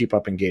texts will keep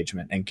up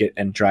engagement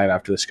and drive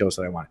after the skills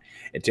that I want.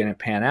 It didn't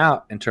pan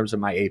out in terms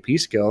of my AP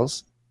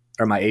skills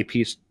or my AP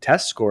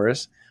test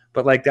scores,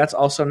 but like, that's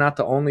also not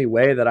the only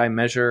way that I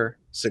measure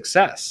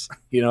success.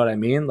 You know what I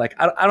mean? Like,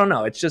 I don't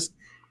know. It's just,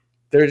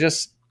 there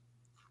doesn't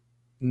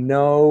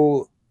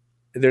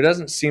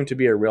seem to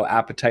be a real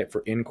appetite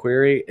for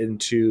inquiry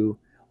into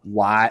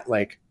why,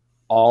 like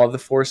all of the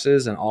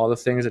forces and all the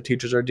things that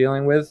teachers are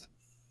dealing with,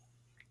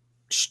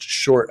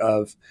 short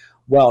of,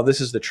 well,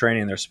 this is the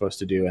training they're supposed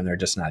to do and they're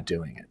just not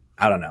doing it.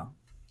 I don't know.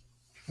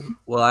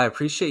 Well, I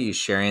appreciate you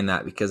sharing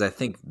that, because I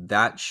think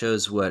that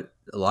shows what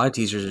a lot of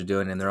teachers are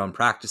doing in their own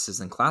practices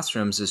and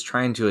classrooms, is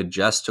trying to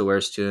adjust to where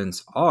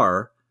students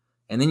are.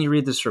 And then you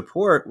read this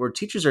report where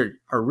teachers are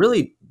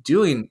really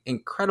doing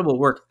incredible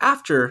work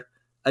after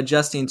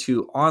adjusting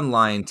to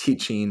online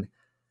teaching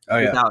Oh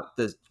yeah. without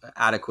the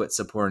adequate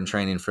support and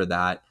training for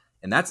that.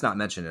 And that's not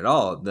mentioned at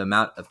all. The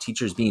amount of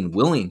teachers being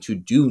willing to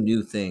do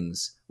new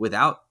things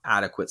without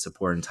adequate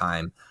support and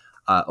time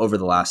over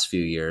the last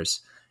few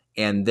years.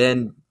 And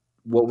then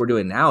what we're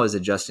doing now is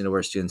adjusting to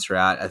where students are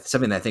at. It's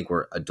something that I think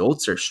where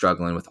adults are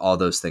struggling with all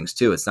those things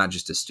too. It's not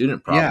just a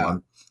student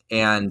problem.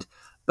 Yeah.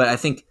 But I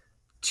think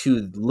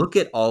to look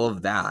at all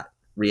of that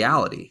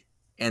reality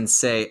and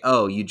say,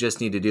 oh, you just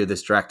need to do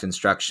this direct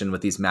instruction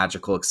with these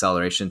magical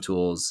acceleration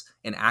tools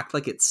and act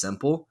like it's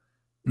simple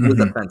was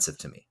offensive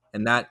to me.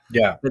 And that,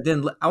 yeah. But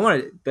then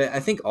but I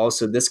think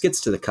also this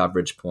gets to the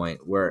coverage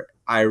point where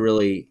I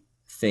really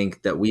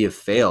think that we have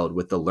failed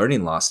with the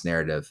learning loss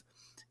narrative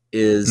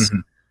is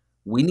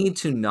we need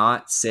to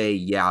not say,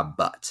 yeah,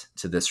 but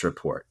to this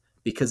report,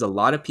 because a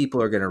lot of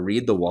people are going to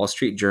read the Wall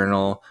Street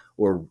Journal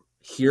or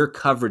hear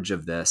coverage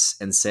of this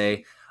and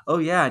say, oh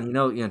yeah, and you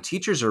know,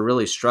 teachers are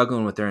really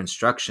struggling with their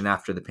instruction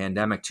after the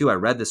pandemic too. I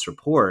read this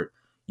report.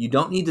 You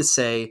don't need to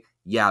say,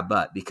 yeah,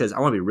 but, because I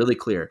want to be really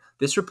clear.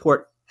 This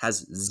report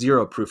has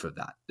zero proof of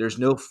that. There's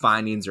no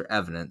findings or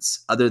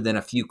evidence other than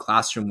a few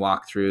classroom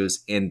walkthroughs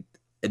and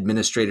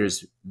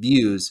administrators'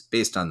 views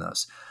based on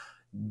those.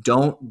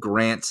 Don't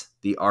grant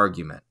the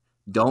argument.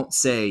 Don't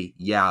say,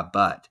 yeah,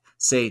 but.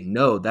 Say,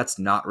 no, that's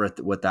not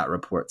what that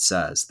report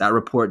says. That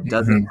report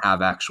doesn't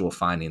have actual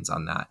findings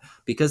on that.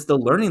 Because the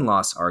learning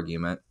loss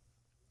argument,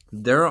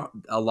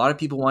 a lot of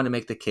people want to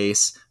make the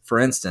case, for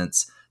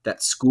instance,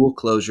 that school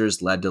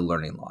closures led to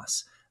learning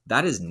loss.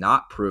 That is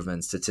not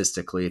proven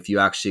statistically if you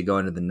actually go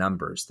into the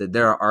numbers. That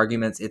there are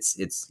arguments,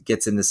 it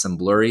gets into some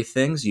blurry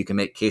things. You can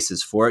make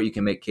cases for it. You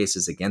can make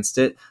cases against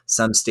it.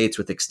 Some states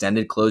with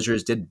extended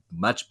closures did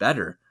much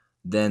better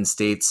than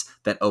states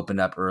that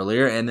opened up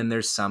earlier. And then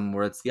there's some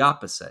where it's the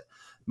opposite.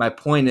 My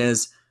point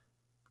is,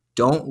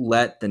 don't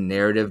let the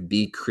narrative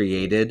be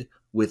created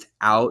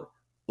without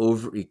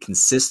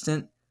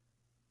consistent,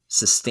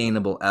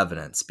 sustainable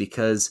evidence,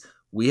 because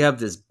we have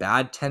this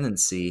bad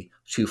tendency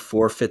to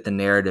forfeit the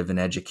narrative in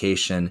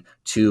education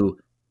to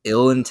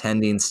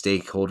ill-intending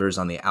stakeholders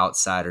on the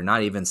outside, or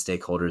not even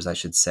stakeholders, I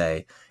should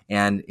say.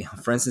 And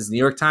for instance, the New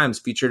York Times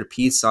featured a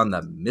piece on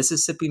the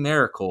Mississippi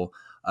Miracle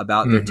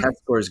about their test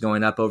scores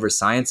going up over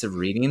science of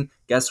reading.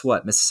 Guess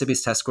what?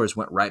 Mississippi's test scores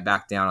went right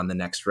back down on the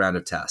next round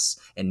of tests,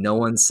 and no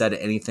one said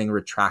anything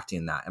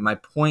retracting that. And my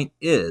point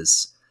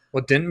is,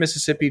 well, didn't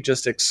Mississippi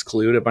just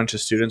exclude a bunch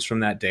of students from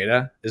that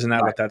data? Isn't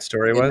that what that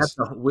story was?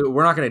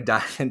 We're not going to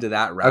dive into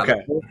that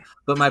rabbit hole.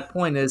 But my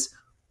point is,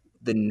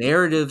 the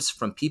narratives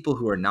from people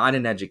who are not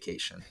in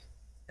education,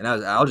 and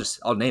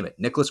I'll name it.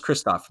 Nicholas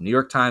Kristof, New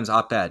York Times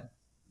op-ed,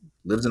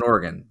 lives in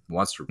Oregon,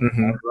 wants to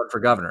run for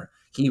governor.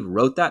 He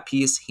wrote that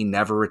piece. He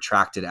never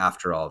retracted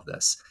after all of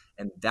this.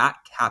 And that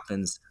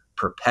happens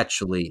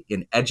perpetually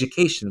in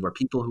education, where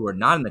people who are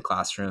not in the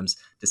classrooms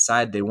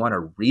decide they want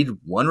to read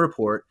one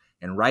report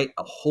and write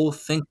a whole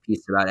think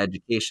piece about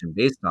education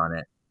based on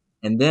it.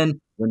 And then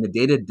when the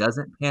data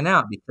doesn't pan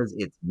out because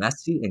it's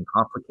messy and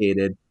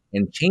complicated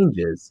and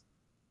changes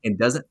and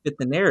doesn't fit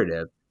the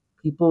narrative,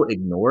 people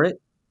ignore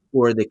it,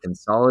 or they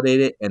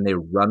consolidate it and they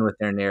run with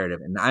their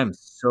narrative. And I'm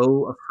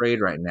so afraid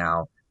right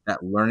now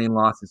that learning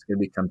loss is going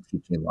to become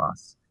teaching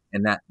loss,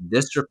 and that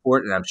this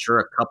report, and I'm sure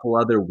a couple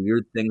other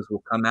weird things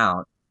will come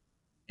out,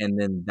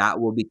 and then that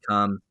will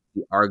become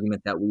the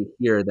argument that we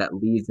hear that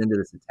leads into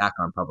this attack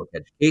on public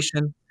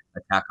education,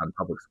 attack on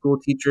public school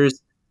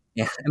teachers.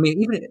 And I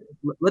mean, even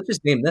let's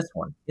just name this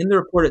one. In the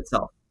report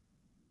itself,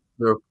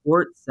 the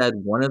report said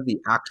one of the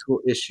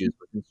actual issues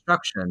with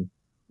instruction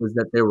was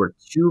that there were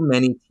too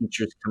many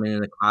teachers coming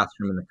in the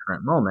classroom in the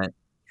current moment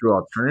through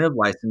alternative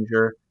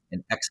licensure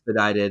and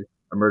expedited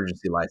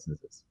emergency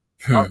licenses.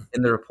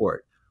 In the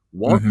report,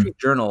 Wall Street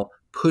Journal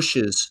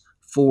pushes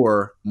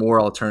for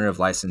more alternative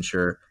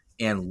licensure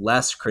and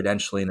less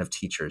credentialing of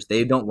teachers.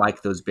 They don't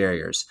like those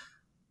barriers.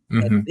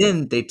 And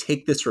then they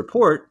take this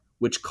report,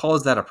 which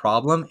calls that a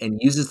problem, and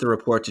uses the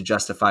report to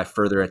justify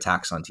further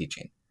attacks on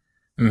teaching.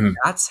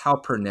 That's how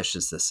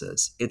pernicious this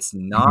is. It's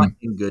not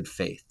in good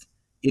faith.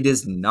 It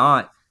is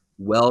not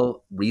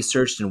well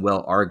researched and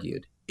well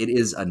argued. It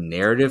is a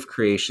narrative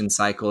creation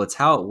cycle. It's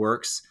how it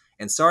works.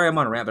 And sorry, I'm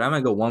on a rant, but I'm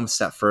going to go one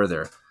step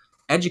further.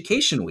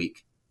 Education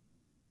Week.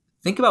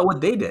 Think about what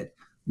they did.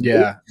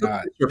 Yeah,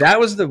 that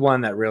was the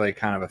one that really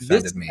kind of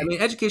offended me. I mean,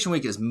 Education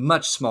Week is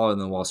much smaller than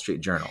the Wall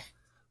Street Journal.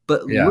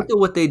 But look at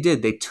what they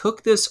did. They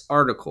took this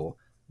article,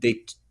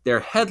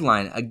 their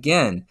headline,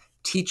 again,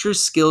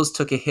 teachers' skills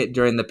took a hit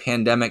during the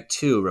pandemic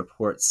too,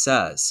 report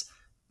says.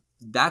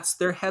 That's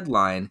their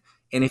headline.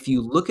 And if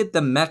you look at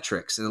the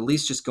metrics, and at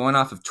least just going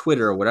off of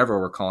Twitter or whatever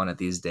we're calling it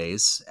these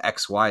days,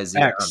 X, Y, Z,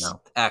 I don't X.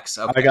 know. X.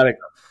 I Okay. got it.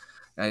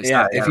 Sorry,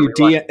 Yeah,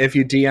 if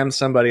you DM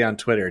somebody on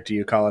Twitter, do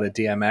you call it a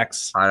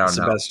DMX? I don't That's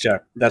know. the best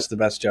joke. That's the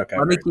best joke I've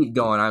Let me heard. keep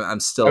going. I'm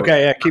still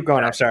Okay, yeah, keep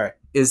going. I'm sorry.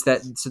 Is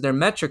that so? Their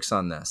metrics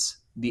on this,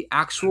 the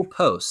actual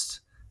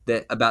post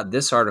that about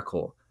this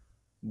article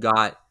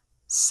got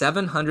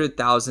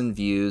 700,000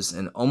 views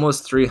and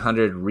almost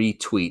 300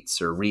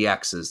 retweets or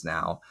re-X's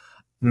now.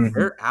 Mhm.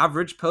 Their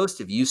average post,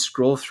 if you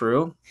scroll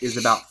through, is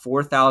about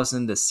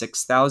 4,000 to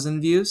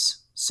 6,000 views.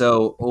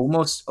 So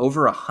almost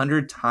over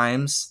 100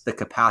 times the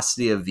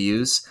capacity of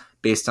views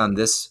based on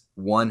this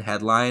one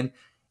headline.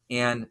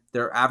 And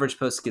their average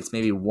post gets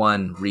maybe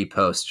one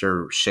repost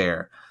or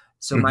share.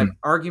 So my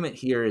argument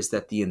here is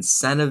that the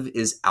incentive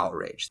is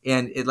outrage.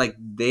 And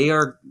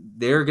they're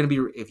going to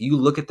be, if you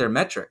look at their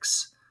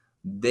metrics,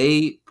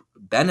 they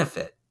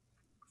benefit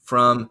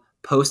from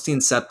posting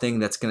something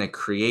that's going to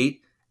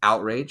create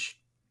outrage,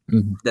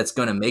 that's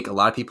going to make a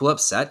lot of people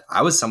upset.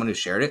 I was someone who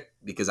shared it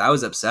because I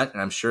was upset,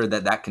 and I'm sure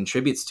that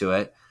contributes to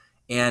it.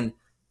 And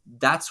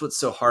that's what's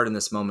so hard in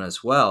this moment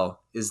as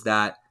well, is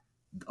that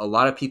a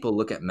lot of people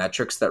look at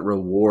metrics that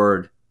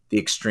reward the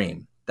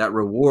extreme, that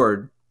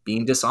reward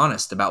being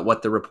dishonest about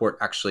what the report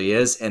actually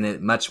is, and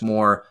it much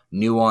more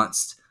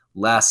nuanced,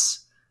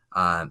 less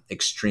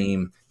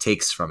extreme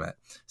takes from it.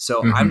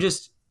 So I'm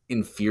just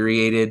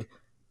infuriated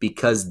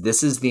because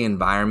this is the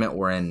environment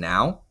we're in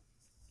now.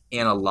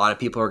 And a lot of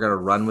people are going to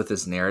run with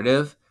this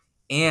narrative,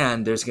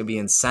 and there's going to be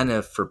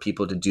incentive for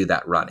people to do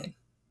that running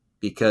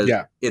because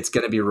it's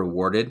going to be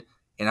rewarded.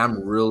 And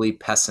I'm really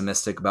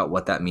pessimistic about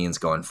what that means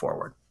going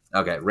forward.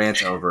 Okay,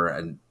 rant over.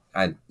 And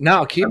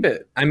no, keep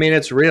it. I mean,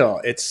 it's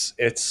real.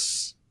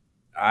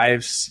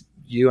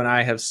 You and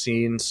I have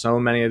seen so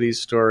many of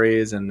these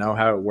stories and know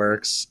how it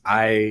works.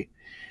 I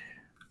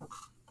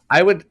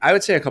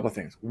would say a couple of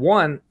things.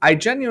 One, I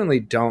genuinely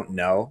don't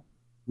know.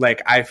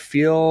 Like, I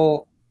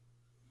feel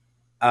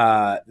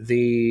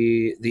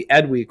the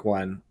Ed Week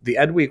one. The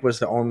Ed Week was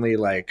the only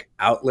like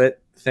outlet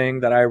thing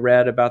that I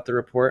read about the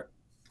report,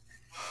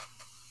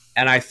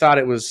 and I thought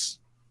it was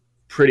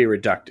pretty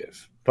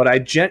reductive. But I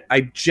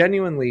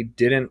genuinely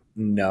didn't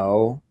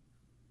know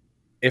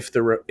if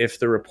the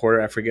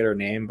reporter, I forget her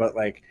name, but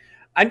like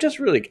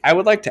I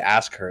would like to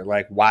ask her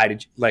like why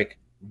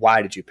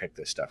did you pick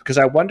this stuff? Because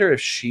I wonder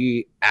if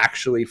she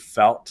actually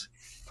felt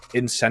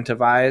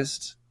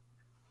incentivized,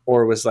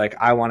 or was like,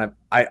 I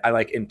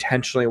like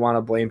intentionally want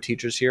to blame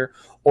teachers here,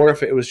 or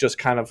if it was just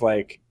kind of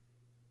like,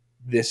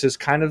 this is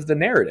kind of the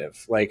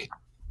narrative, like,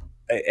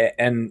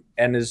 and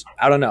is,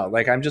 I don't know,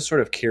 like, I'm just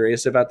sort of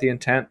curious about the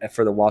intent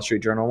for the Wall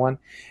Street Journal one.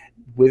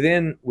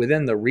 Within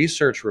the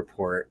research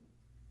report,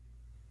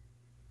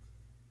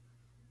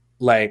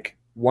 like,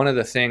 one of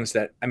the things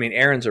that, I mean,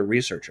 Erin's a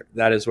researcher.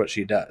 That is what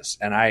she does.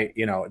 And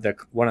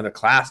the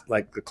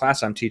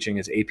class I'm teaching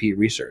is AP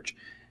research.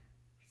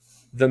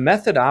 The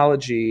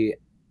methodology,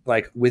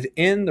 like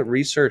within the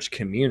research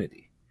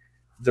community,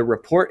 the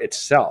report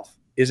itself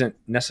isn't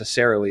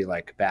necessarily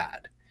like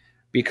bad,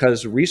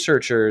 because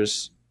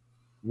researchers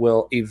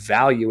will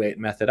evaluate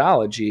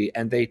methodology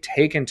and they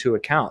take into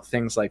account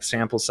things like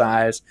sample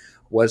size,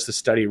 was the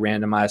study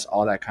randomized,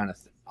 all that kind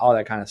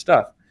of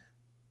stuff.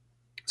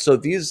 So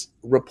these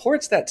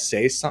reports that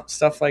say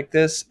stuff like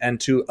this, and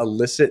to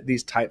elicit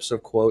these types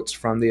of quotes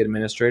from the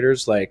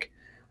administrators, like,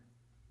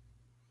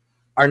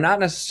 are not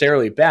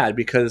necessarily bad,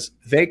 because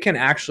they can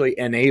actually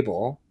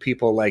enable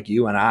people like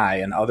you and I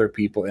and other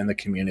people in the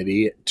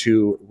community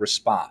to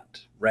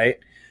respond, right?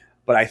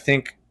 But I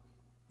think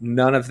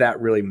none of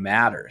that really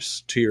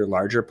matters to your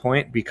larger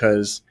point,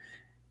 because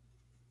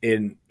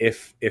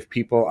if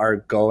people are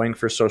going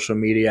for social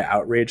media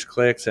outrage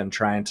clicks and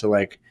trying to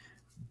like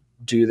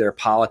do their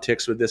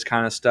politics with this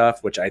kind of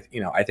stuff, which I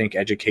think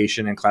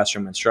education and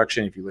classroom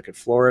instruction, if you look at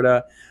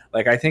Florida,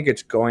 like, I think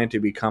it's going to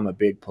become a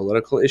big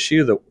political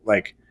issue, that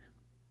like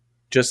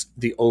just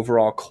the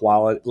overall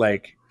quality,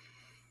 like,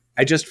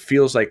 I just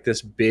feels like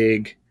this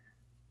big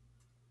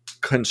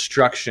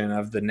construction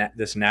of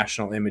this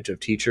national image of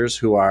teachers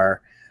who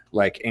are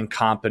like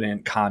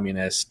incompetent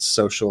communist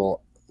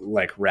social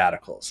like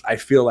radicals. I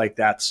feel like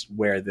that's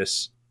where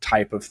this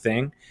type of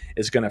thing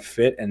is going to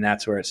fit, and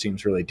that's where it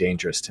seems really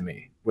dangerous to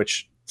me,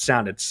 which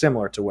sounded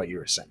similar to what you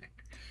were saying.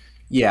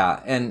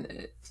 Yeah,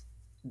 and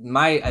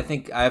I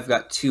think I've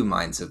got two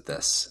minds of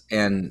this,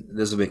 and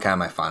this will be kind of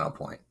my final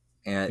point.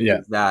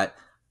 And that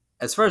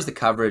as far as the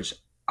coverage,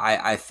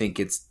 I think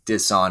it's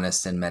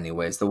dishonest in many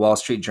ways. The Wall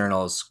Street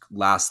Journal's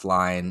last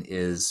line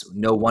is,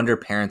 "No wonder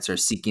parents are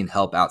seeking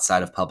help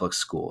outside of public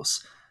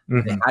schools."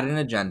 They had an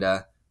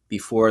agenda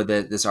before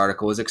this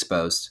article was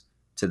exposed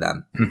to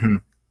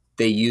them.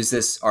 They used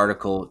this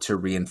article to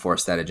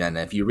reinforce that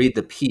agenda. If you read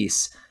the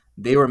piece,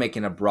 they were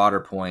making a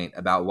broader point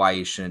about why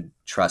you shouldn't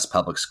trust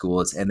public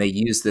schools, and they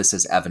used this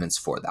as evidence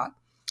for that.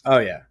 Oh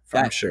yeah,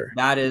 I'm sure.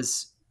 That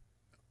is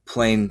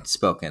plain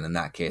spoken in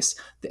that case.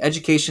 The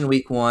Education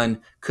Week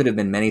one could have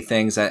been many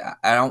things. I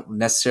don't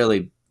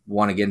necessarily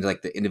want to get into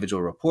like the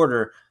individual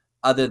reporter,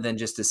 other than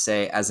just to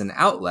say, as an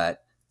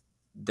outlet,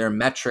 their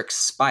metrics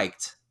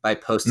spiked by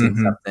posting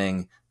Mm-hmm.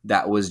 something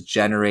that was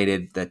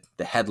generated,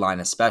 the headline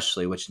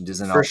especially, which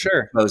isn't For always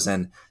sure.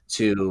 chosen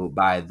to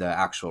by the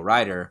actual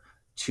writer,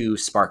 to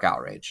spark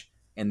outrage.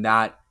 And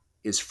that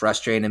is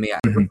frustrating to me.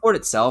 The Mm-hmm. report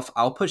itself,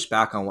 I'll push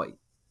back on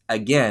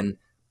again,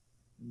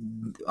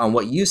 on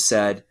what you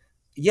said.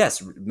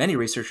 Yes, many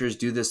researchers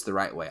do this the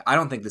right way. I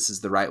don't think this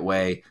is the right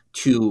way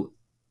to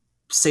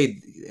say.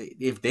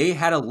 If they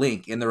had a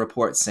link in the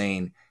report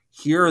saying,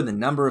 here are the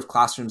number of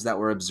classrooms that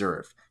were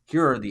observed,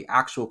 here are the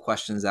actual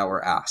questions that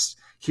were asked,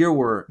 here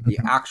were the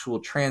Mm-hmm. actual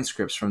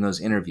transcripts from those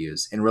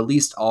interviews, and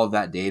released all of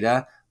that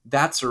data,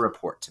 that's a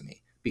report to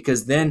me.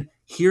 Because then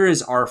here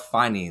is our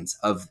findings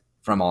of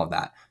from all of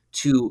that,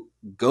 to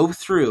go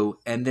through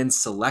and then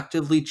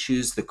selectively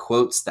choose the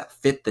quotes that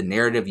fit the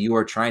narrative you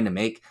are trying to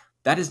make.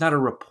 That is not a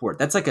report.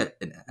 That's like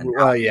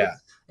Well, yeah.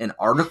 an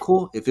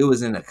article if it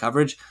was in a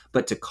coverage.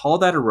 But to call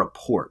that a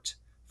report,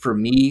 for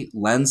me,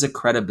 lends a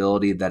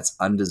credibility that's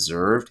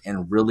undeserved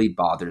and really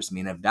bothers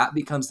me. And if that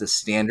becomes the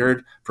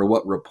standard for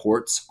what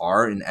reports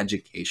are in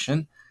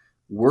education,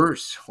 we're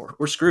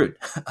screwed.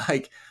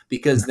 Like,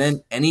 because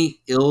then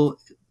any ill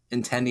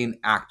intending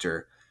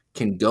actor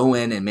can go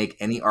in and make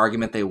any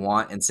argument they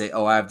want and say,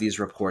 oh, I have these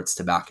reports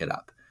to back it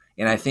up.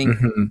 And I think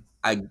Mm-hmm.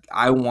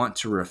 I want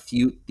to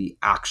refute the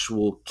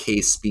actual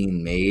case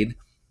being made.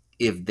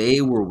 If they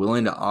were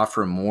willing to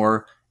offer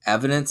more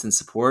evidence and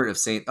support of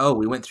saying, oh,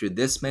 we went through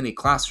this many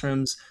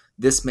classrooms,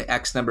 this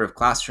X number of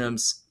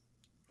classrooms,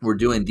 we're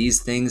doing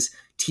these things.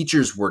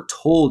 Teachers were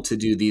told to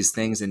do these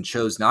things and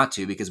chose not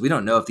to, because we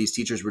don't know if these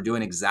teachers were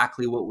doing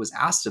exactly what was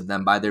asked of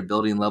them by their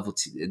building level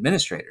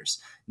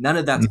administrators. None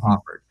of that's Mm-hmm.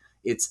 offered.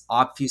 It's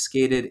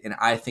obfuscated, and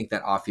I think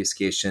that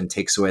obfuscation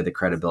takes away the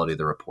credibility of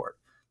the report.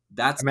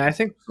 That's I mean, my I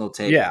think, personal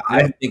take. yeah,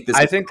 I don't think this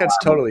I is think that's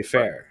totally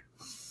fair.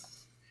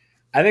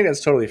 I think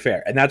that's totally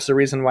fair. And that's the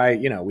reason why,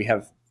 we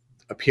have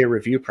a peer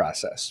review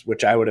process,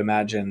 which I would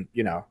imagine,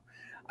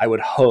 I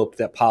would hope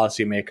that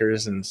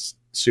policymakers and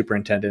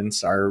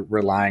superintendents are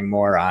relying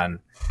more on,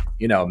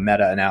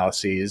 meta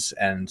analyses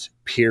and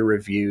peer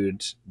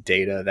reviewed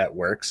data that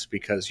works,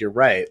 because you're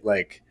right.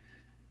 Like,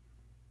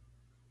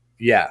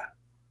 yeah,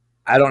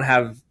 I don't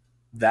have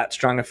that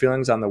strong of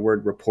feelings on the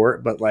word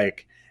report, but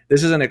like,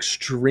 this is an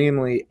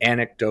extremely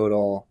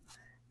anecdotal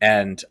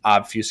and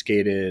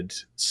obfuscated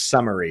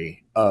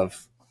summary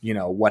of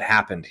what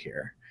happened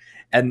here,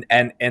 and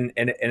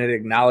it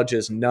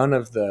acknowledges none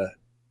of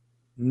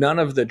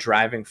the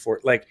driving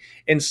force. Like,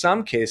 in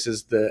some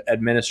cases, the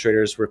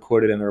administrators were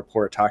quoted in the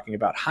report talking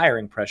about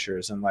hiring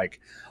pressures and like,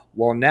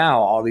 well,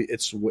 now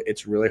it's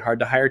really hard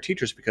to hire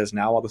teachers because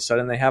now all of a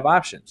sudden they have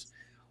options.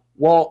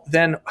 Well,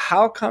 then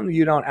how come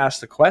you don't ask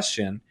the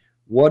question,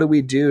 what do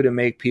we do to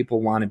make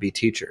people want to be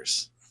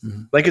teachers?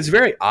 Mm-hmm. Like, it's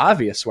very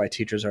obvious why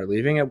teachers are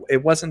leaving.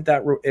 It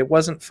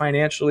wasn't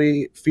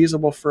financially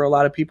feasible for a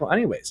lot of people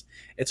anyways.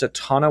 It's a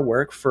ton of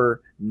work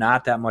for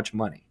not that much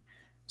money.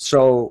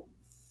 So,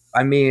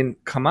 I mean,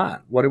 come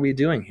on, what are we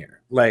doing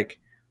here? Like,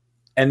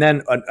 and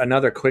then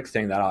another quick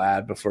thing that I'll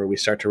add before we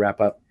start to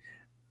wrap up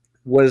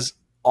was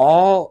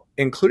all,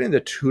 including the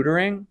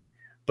tutoring,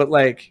 but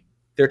like,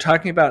 they're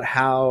talking about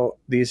how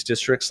these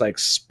districts like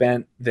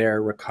spent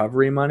their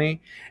recovery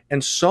money,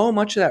 and so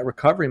much of that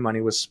recovery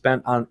money was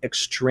spent on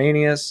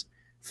extraneous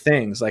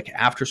things like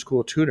after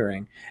school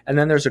tutoring. And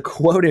then there's a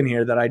quote in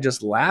here that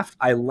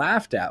I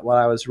laughed at while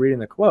I was reading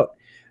the quote,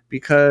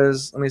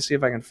 because let me see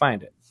if I can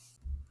find it.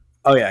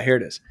 Oh yeah, here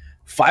it is.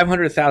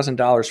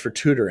 $500,000 for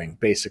tutoring,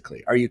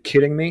 basically. Are you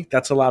kidding me?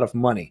 That's a lot of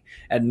money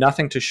and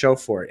nothing to show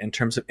for it in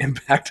terms of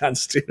impact on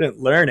student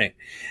learning.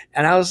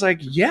 And I was like,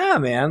 yeah,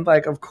 man,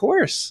 like, of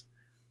course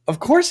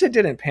it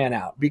didn't pan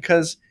out,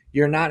 because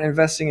you're not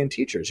investing in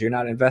teachers. You're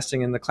not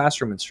investing in the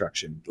classroom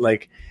instruction.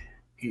 Like,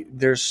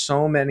 there's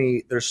so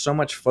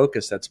much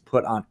focus that's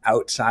put on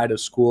outside of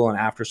school and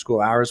after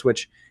school hours,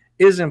 which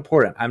is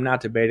important. I'm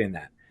not debating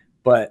that.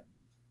 But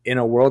in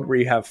a world where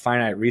you have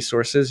finite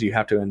resources, you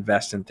have to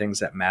invest in things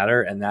that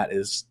matter. And that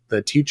is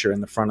the teacher in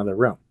the front of the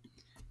room.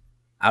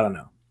 I don't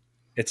know.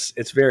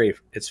 It's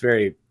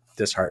very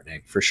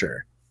disheartening for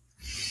sure.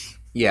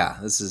 Yeah,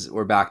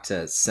 we're back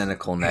to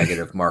cynical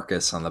negative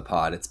Marcus on the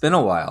pod. It's been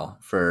a while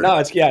for. No,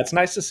 it's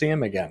nice to see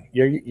him again.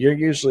 You're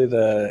usually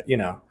the,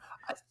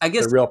 I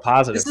guess the real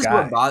positive this is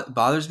guy. what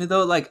bothers me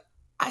though. Like,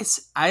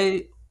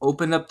 I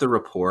opened up the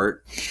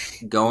report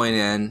going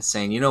in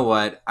saying, you know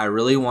what, I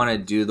really want to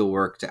do the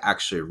work to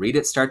actually read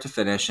it start to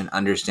finish and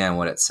understand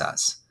what it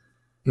says.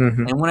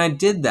 Mm-hmm. And when I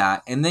did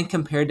that, and then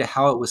compared to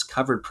how it was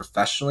covered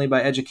professionally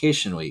by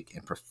Education Week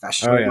and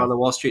professionally by the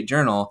Wall Street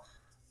Journal,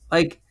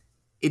 like,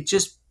 it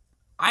just,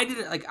 I did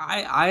it. Like,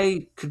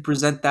 I could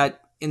present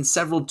that in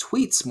several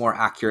tweets more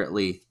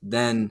accurately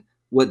than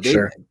what they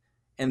did.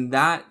 And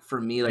that,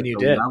 for me, like,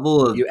 the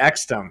level of, you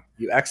X'd them.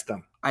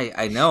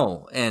 I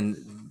know.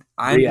 And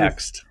I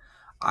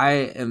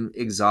am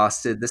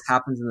exhausted. This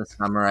happens in the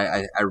summer.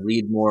 I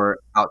read more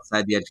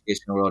outside the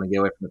educational world and get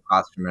away from the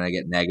classroom, and I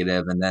get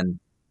negative, and then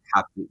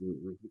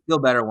feel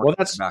better when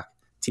I'm back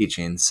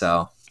teaching.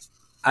 So,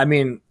 I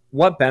mean,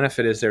 what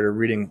benefit is there to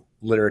reading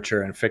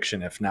literature and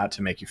fiction if not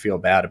to make you feel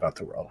bad about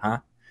the world, huh?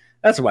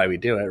 That's why we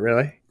do it,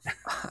 really.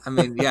 I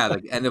mean, yeah,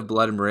 the end of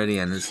Blood and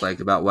Meridian is like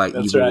about why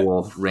That's evil right.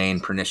 will reign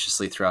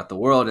perniciously throughout the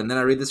world. And then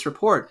I read this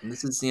report, and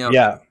this is,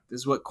 Yeah.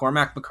 this is what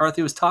Cormac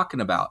McCarthy was talking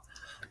about.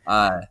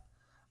 Uh,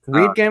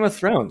 Read Game of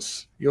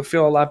Thrones. You'll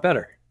feel a lot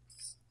better.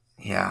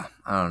 yeah,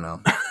 I don't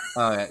know.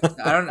 I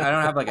don't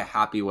have like a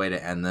happy way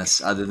to end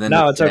this other than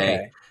No, to it's say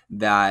okay.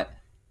 that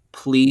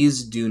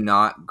please do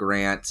not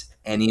grant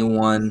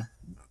anyone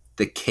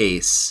the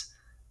case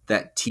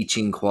that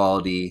teaching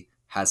quality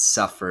has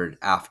suffered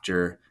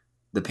after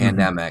the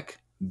pandemic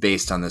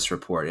based on this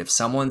report. If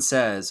someone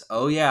says,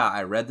 "Oh yeah,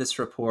 I read this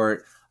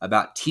report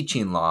about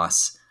teaching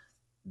loss,"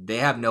 they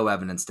have no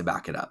evidence to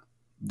back it up.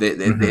 It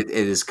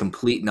is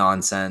complete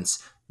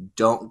nonsense.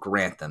 Don't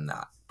grant them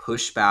that.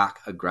 Push back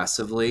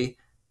aggressively.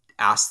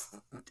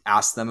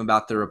 Ask them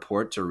about the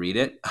report to read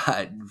it.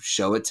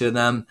 Show it to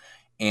them,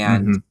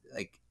 and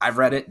like I've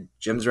read it,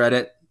 Jim's read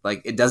it.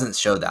 Like it doesn't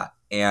show that,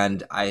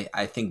 and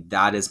I think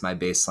that is my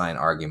baseline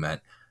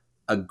argument.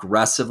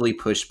 Aggressively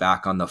push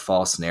back on the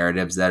false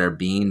narratives that are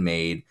being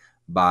made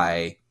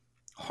by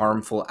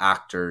harmful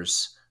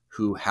actors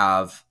who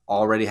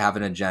already have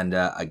an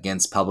agenda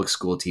against public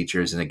school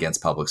teachers and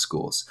against public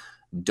schools.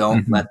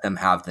 Don't let them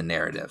have the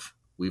narrative.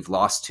 We've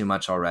lost too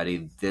much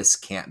already. This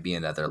can't be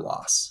another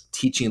loss.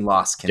 Teaching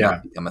loss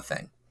cannot become a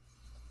thing.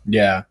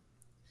 Yeah.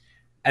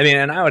 I mean,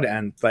 and I would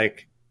end,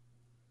 like,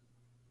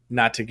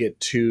 not to get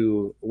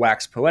too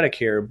wax poetic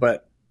here,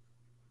 but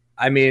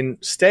I mean,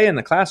 stay in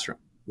the classroom.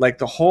 Like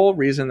the whole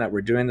reason that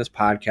we're doing this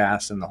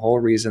podcast and the whole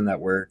reason that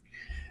we're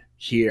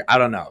here, I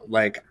don't know,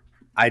 like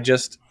I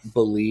just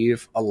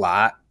believe a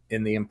lot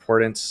in the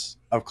importance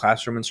of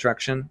classroom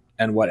instruction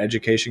and what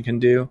education can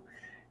do.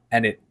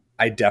 And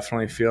I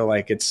definitely feel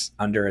like it's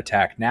under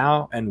attack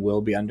now and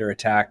will be under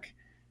attack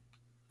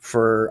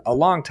for a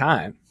long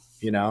time,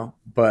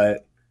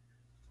 but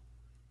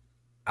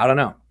I don't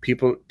know.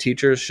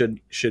 Teachers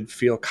should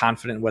feel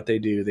confident in what they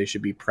do. They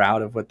should be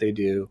proud of what they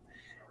do.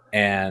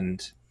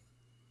 And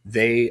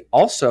they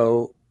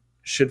also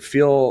should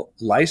feel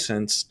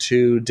licensed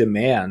to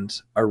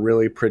demand a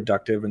really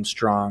productive and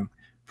strong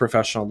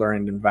professional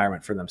learning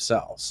environment for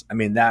themselves. I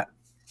mean,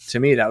 to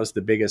me, that was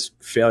the biggest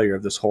failure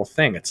of this whole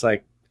thing. It's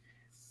like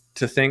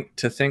to think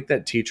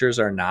that teachers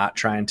are not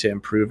trying to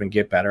improve and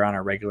get better on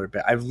a regular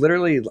basis.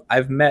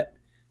 I've met,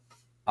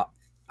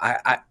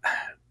 I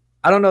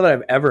don't know that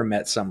I've ever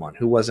met someone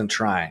who wasn't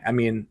trying. I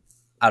mean,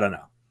 I don't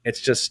know.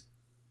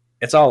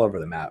 It's all over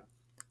the map.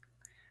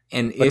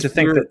 And but to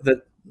think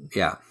that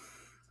yeah,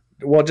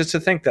 well, just to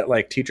think that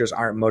like teachers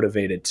aren't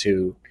motivated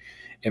to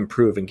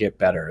improve and get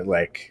better,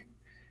 like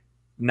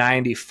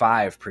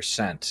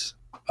 95%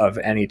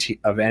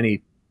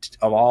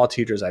 of all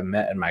teachers I've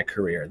met in my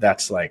career,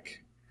 that's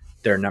like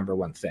their number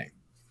one thing.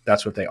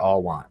 That's what they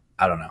all want.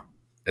 I don't know.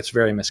 It's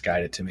very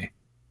misguided to me.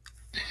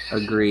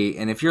 Agree.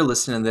 And if you're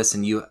listening to this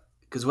and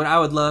because what I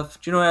would love,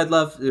 do you know what I'd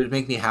love? It would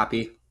make me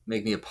happy,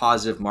 make me a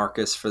positive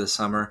Marcus for the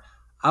summer.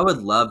 I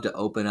would love to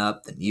open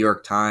up the New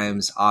York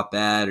Times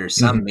op-ed or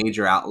some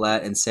major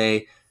outlet and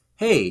say,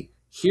 hey,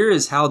 here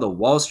is how the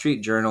Wall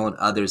Street Journal and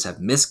others have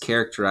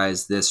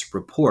mischaracterized this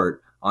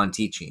report on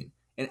teaching,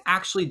 and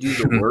actually do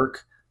the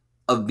work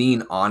of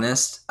being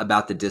honest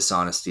about the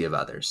dishonesty of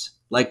others.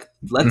 Like,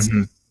 let's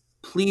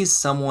please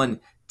someone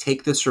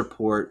take this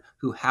report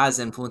who has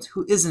influence,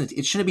 who isn't.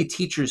 It shouldn't be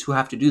teachers who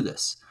have to do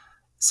this.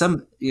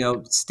 Some,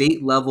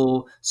 state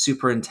level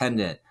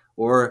superintendent,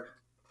 or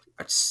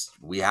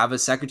we have a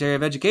secretary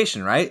of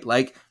education, right?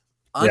 Like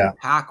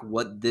unpack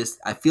what this,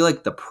 I feel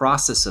like the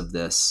process of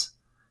this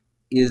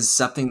is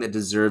something that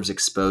deserves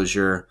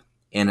exposure,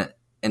 and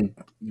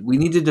we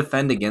need to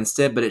defend against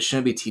it, but it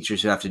shouldn't be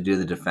teachers who have to do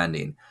the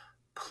defending.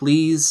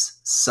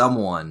 Please,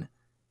 someone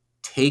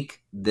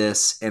take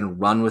this and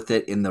run with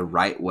it in the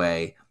right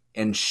way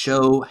and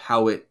show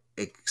how it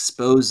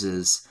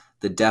exposes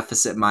the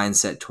deficit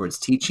mindset towards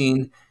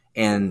teaching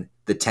and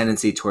the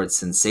tendency towards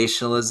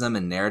sensationalism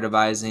and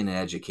narrativizing in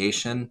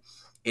education,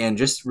 and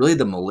just really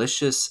the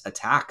malicious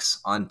attacks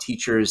on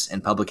teachers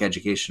and public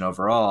education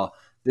overall.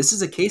 This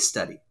is a case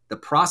study. The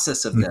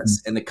process of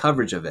this and the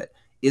coverage of it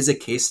is a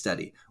case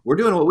study. We're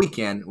doing what we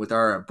can with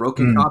our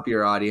broken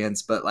copier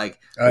audience, but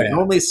there's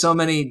only so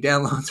many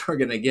downloads we're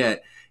going to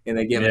get in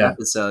a given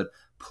episode.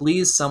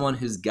 Please, someone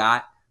who's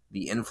got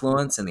the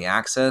influence and the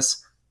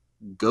access,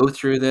 go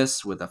through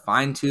this with a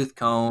fine-tooth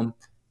comb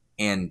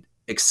and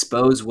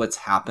expose what's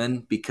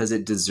happened, because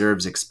it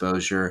deserves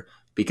exposure,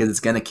 because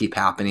it's going to keep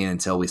happening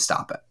until we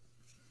stop it.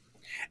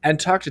 And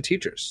talk to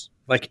teachers,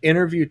 like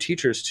interview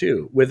teachers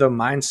too, with a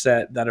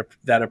mindset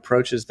that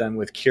approaches them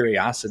with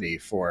curiosity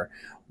for,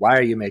 why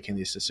are you making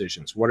these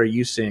decisions? What are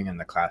you seeing in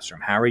the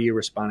classroom? How are you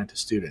responding to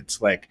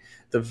students? Like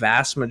the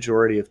vast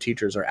majority of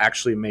teachers are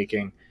actually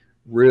making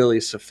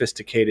really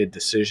sophisticated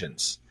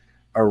decisions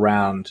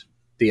around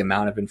the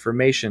amount of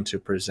information to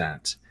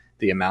present,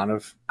 the amount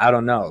of, I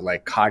don't know,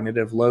 like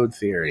cognitive load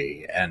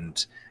theory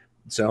and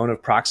zone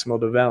of proximal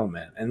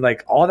development, and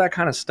like all that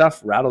kind of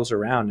stuff rattles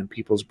around in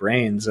people's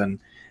brains.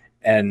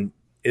 And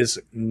is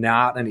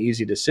not an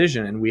easy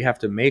decision, and we have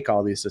to make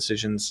all these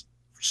decisions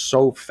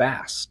so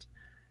fast.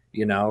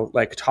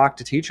 Like talk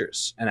to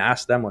teachers and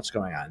ask them what's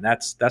going on.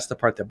 That's the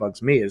part that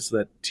bugs me, is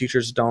that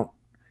teachers don't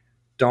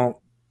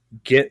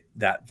get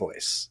that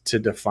voice to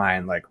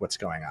define like what's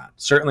going on.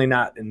 Certainly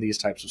not in these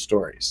types of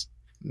stories.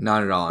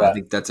 Not at all. But I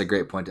think that's a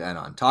great point to end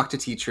on. Talk to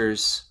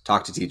teachers,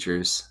 talk to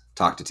teachers,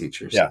 talk to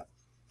teachers. Yeah.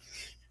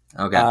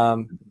 Okay.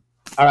 All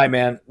right,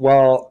 man.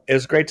 Well, it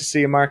was great to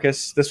see you,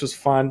 Marcus. This was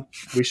fun.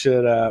 We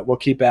should, we'll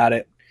keep at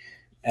it.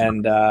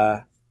 And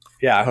I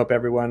hope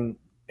everyone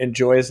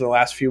enjoys the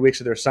last few weeks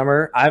of their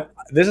summer.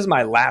 This is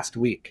my last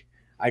week.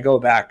 I go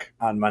back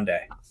on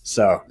Monday.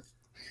 So,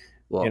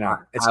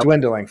 it's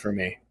dwindling for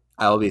me.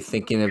 I will be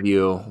thinking of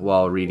you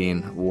while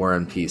reading War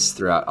and Peace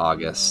throughout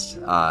August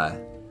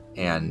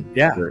and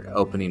your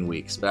opening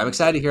weeks. But I'm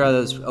excited to hear how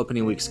those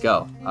opening weeks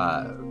go.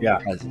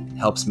 It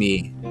helps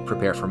me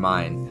prepare for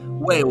mine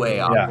way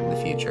off in the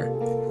future.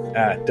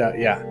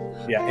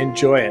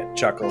 Enjoy it,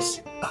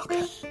 Chuckles.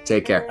 Okay.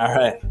 Take care. All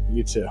right.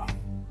 You too.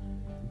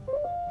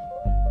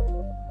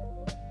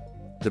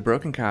 The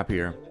Broken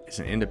Copier is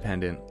an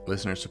independent,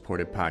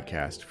 listener-supported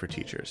podcast for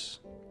teachers.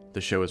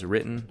 The show is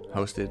written,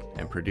 hosted,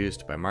 and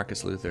produced by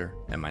Marcus Luther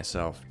and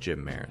myself,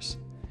 Jim Mayers.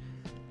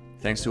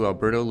 Thanks to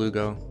Alberto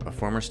Lugo, a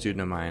former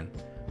student of mine,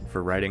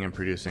 for writing and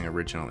producing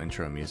original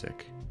intro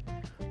music.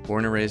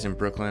 Born and raised in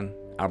Brooklyn,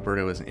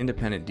 Alberto is an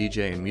independent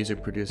DJ and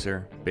music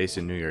producer based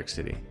in New York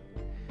City.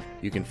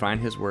 You can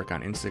find his work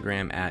on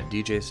Instagram at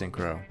DJ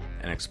Synchro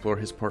and explore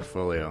his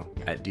portfolio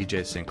at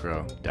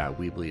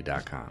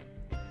djsynchro.weebly.com.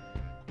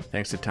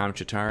 Thanks to Tom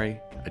Chitari,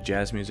 a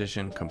jazz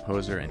musician,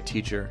 composer, and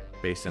teacher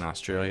based in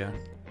Australia.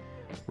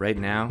 Right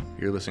now,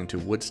 you're listening to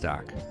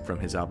Woodstock from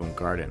his album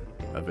Garden,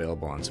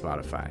 available on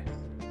Spotify.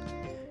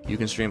 You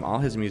can stream all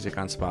his music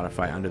on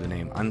Spotify under the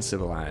name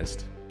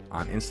Uncivilized,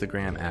 on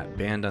Instagram at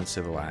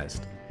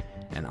BandUncivilized,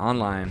 and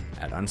online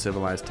at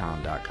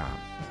uncivilizedtom.com.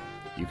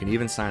 You can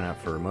even sign up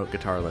for remote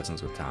guitar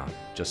lessons with Tom,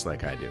 just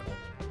like I do.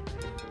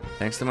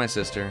 Thanks to my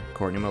sister,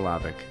 Courtney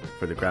Malavic,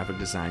 for the graphic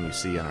design you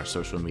see on our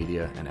social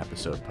media and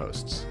episode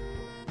posts.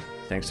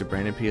 Thanks to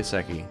Brandon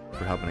Piasecki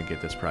for helping to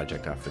get this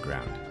project off the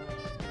ground.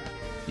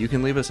 You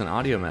can leave us an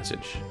audio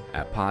message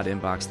at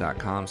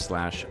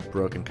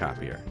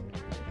podinbox.com/brokencopier.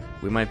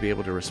 We might be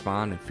able to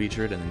respond and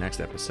feature it in the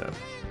next episode.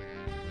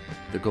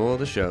 The goal of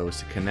the show is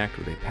to connect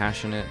with a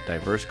passionate,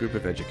 diverse group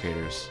of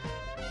educators,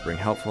 bring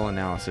helpful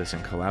analysis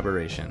and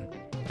collaboration,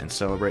 and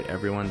celebrate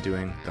everyone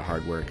doing the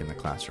hard work in the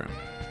classroom.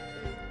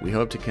 We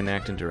hope to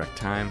connect and direct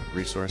time,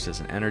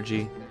 resources, and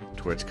energy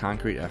towards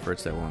concrete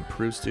efforts that will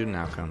improve student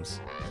outcomes,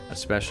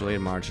 especially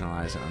in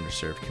marginalized and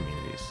underserved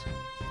communities.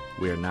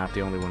 We are not the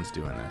only ones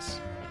doing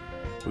this.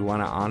 We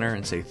want to honor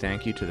and say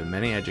thank you to the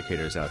many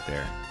educators out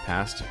there,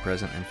 past,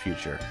 present, and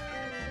future,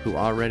 who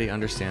already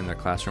understand their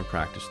classroom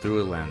practice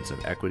through a lens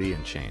of equity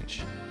and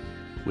change.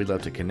 We'd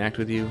love to connect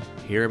with you,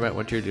 hear about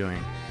what you're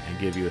doing, and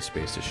give you a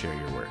space to share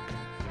your work.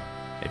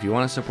 If you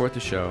want to support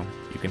the show,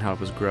 you can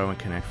help us grow and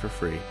connect for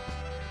free.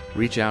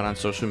 Reach out on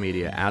social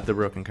media at The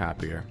Broken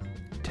Copier,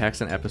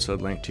 text an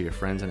episode link to your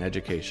friends in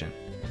education,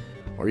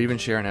 or even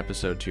share an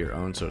episode to your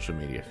own social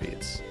media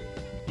feeds.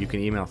 You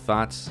can email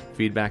thoughts,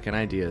 feedback, and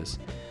ideas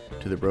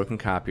to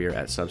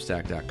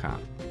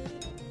thebrokencopier@substack.com.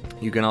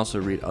 You can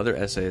also read other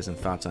essays and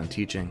thoughts on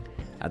teaching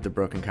at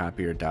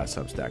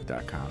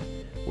thebrokencopier.substack.com,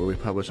 where we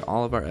publish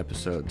all of our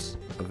episodes,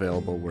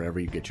 available wherever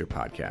you get your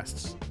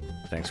podcasts.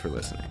 Thanks for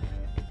listening.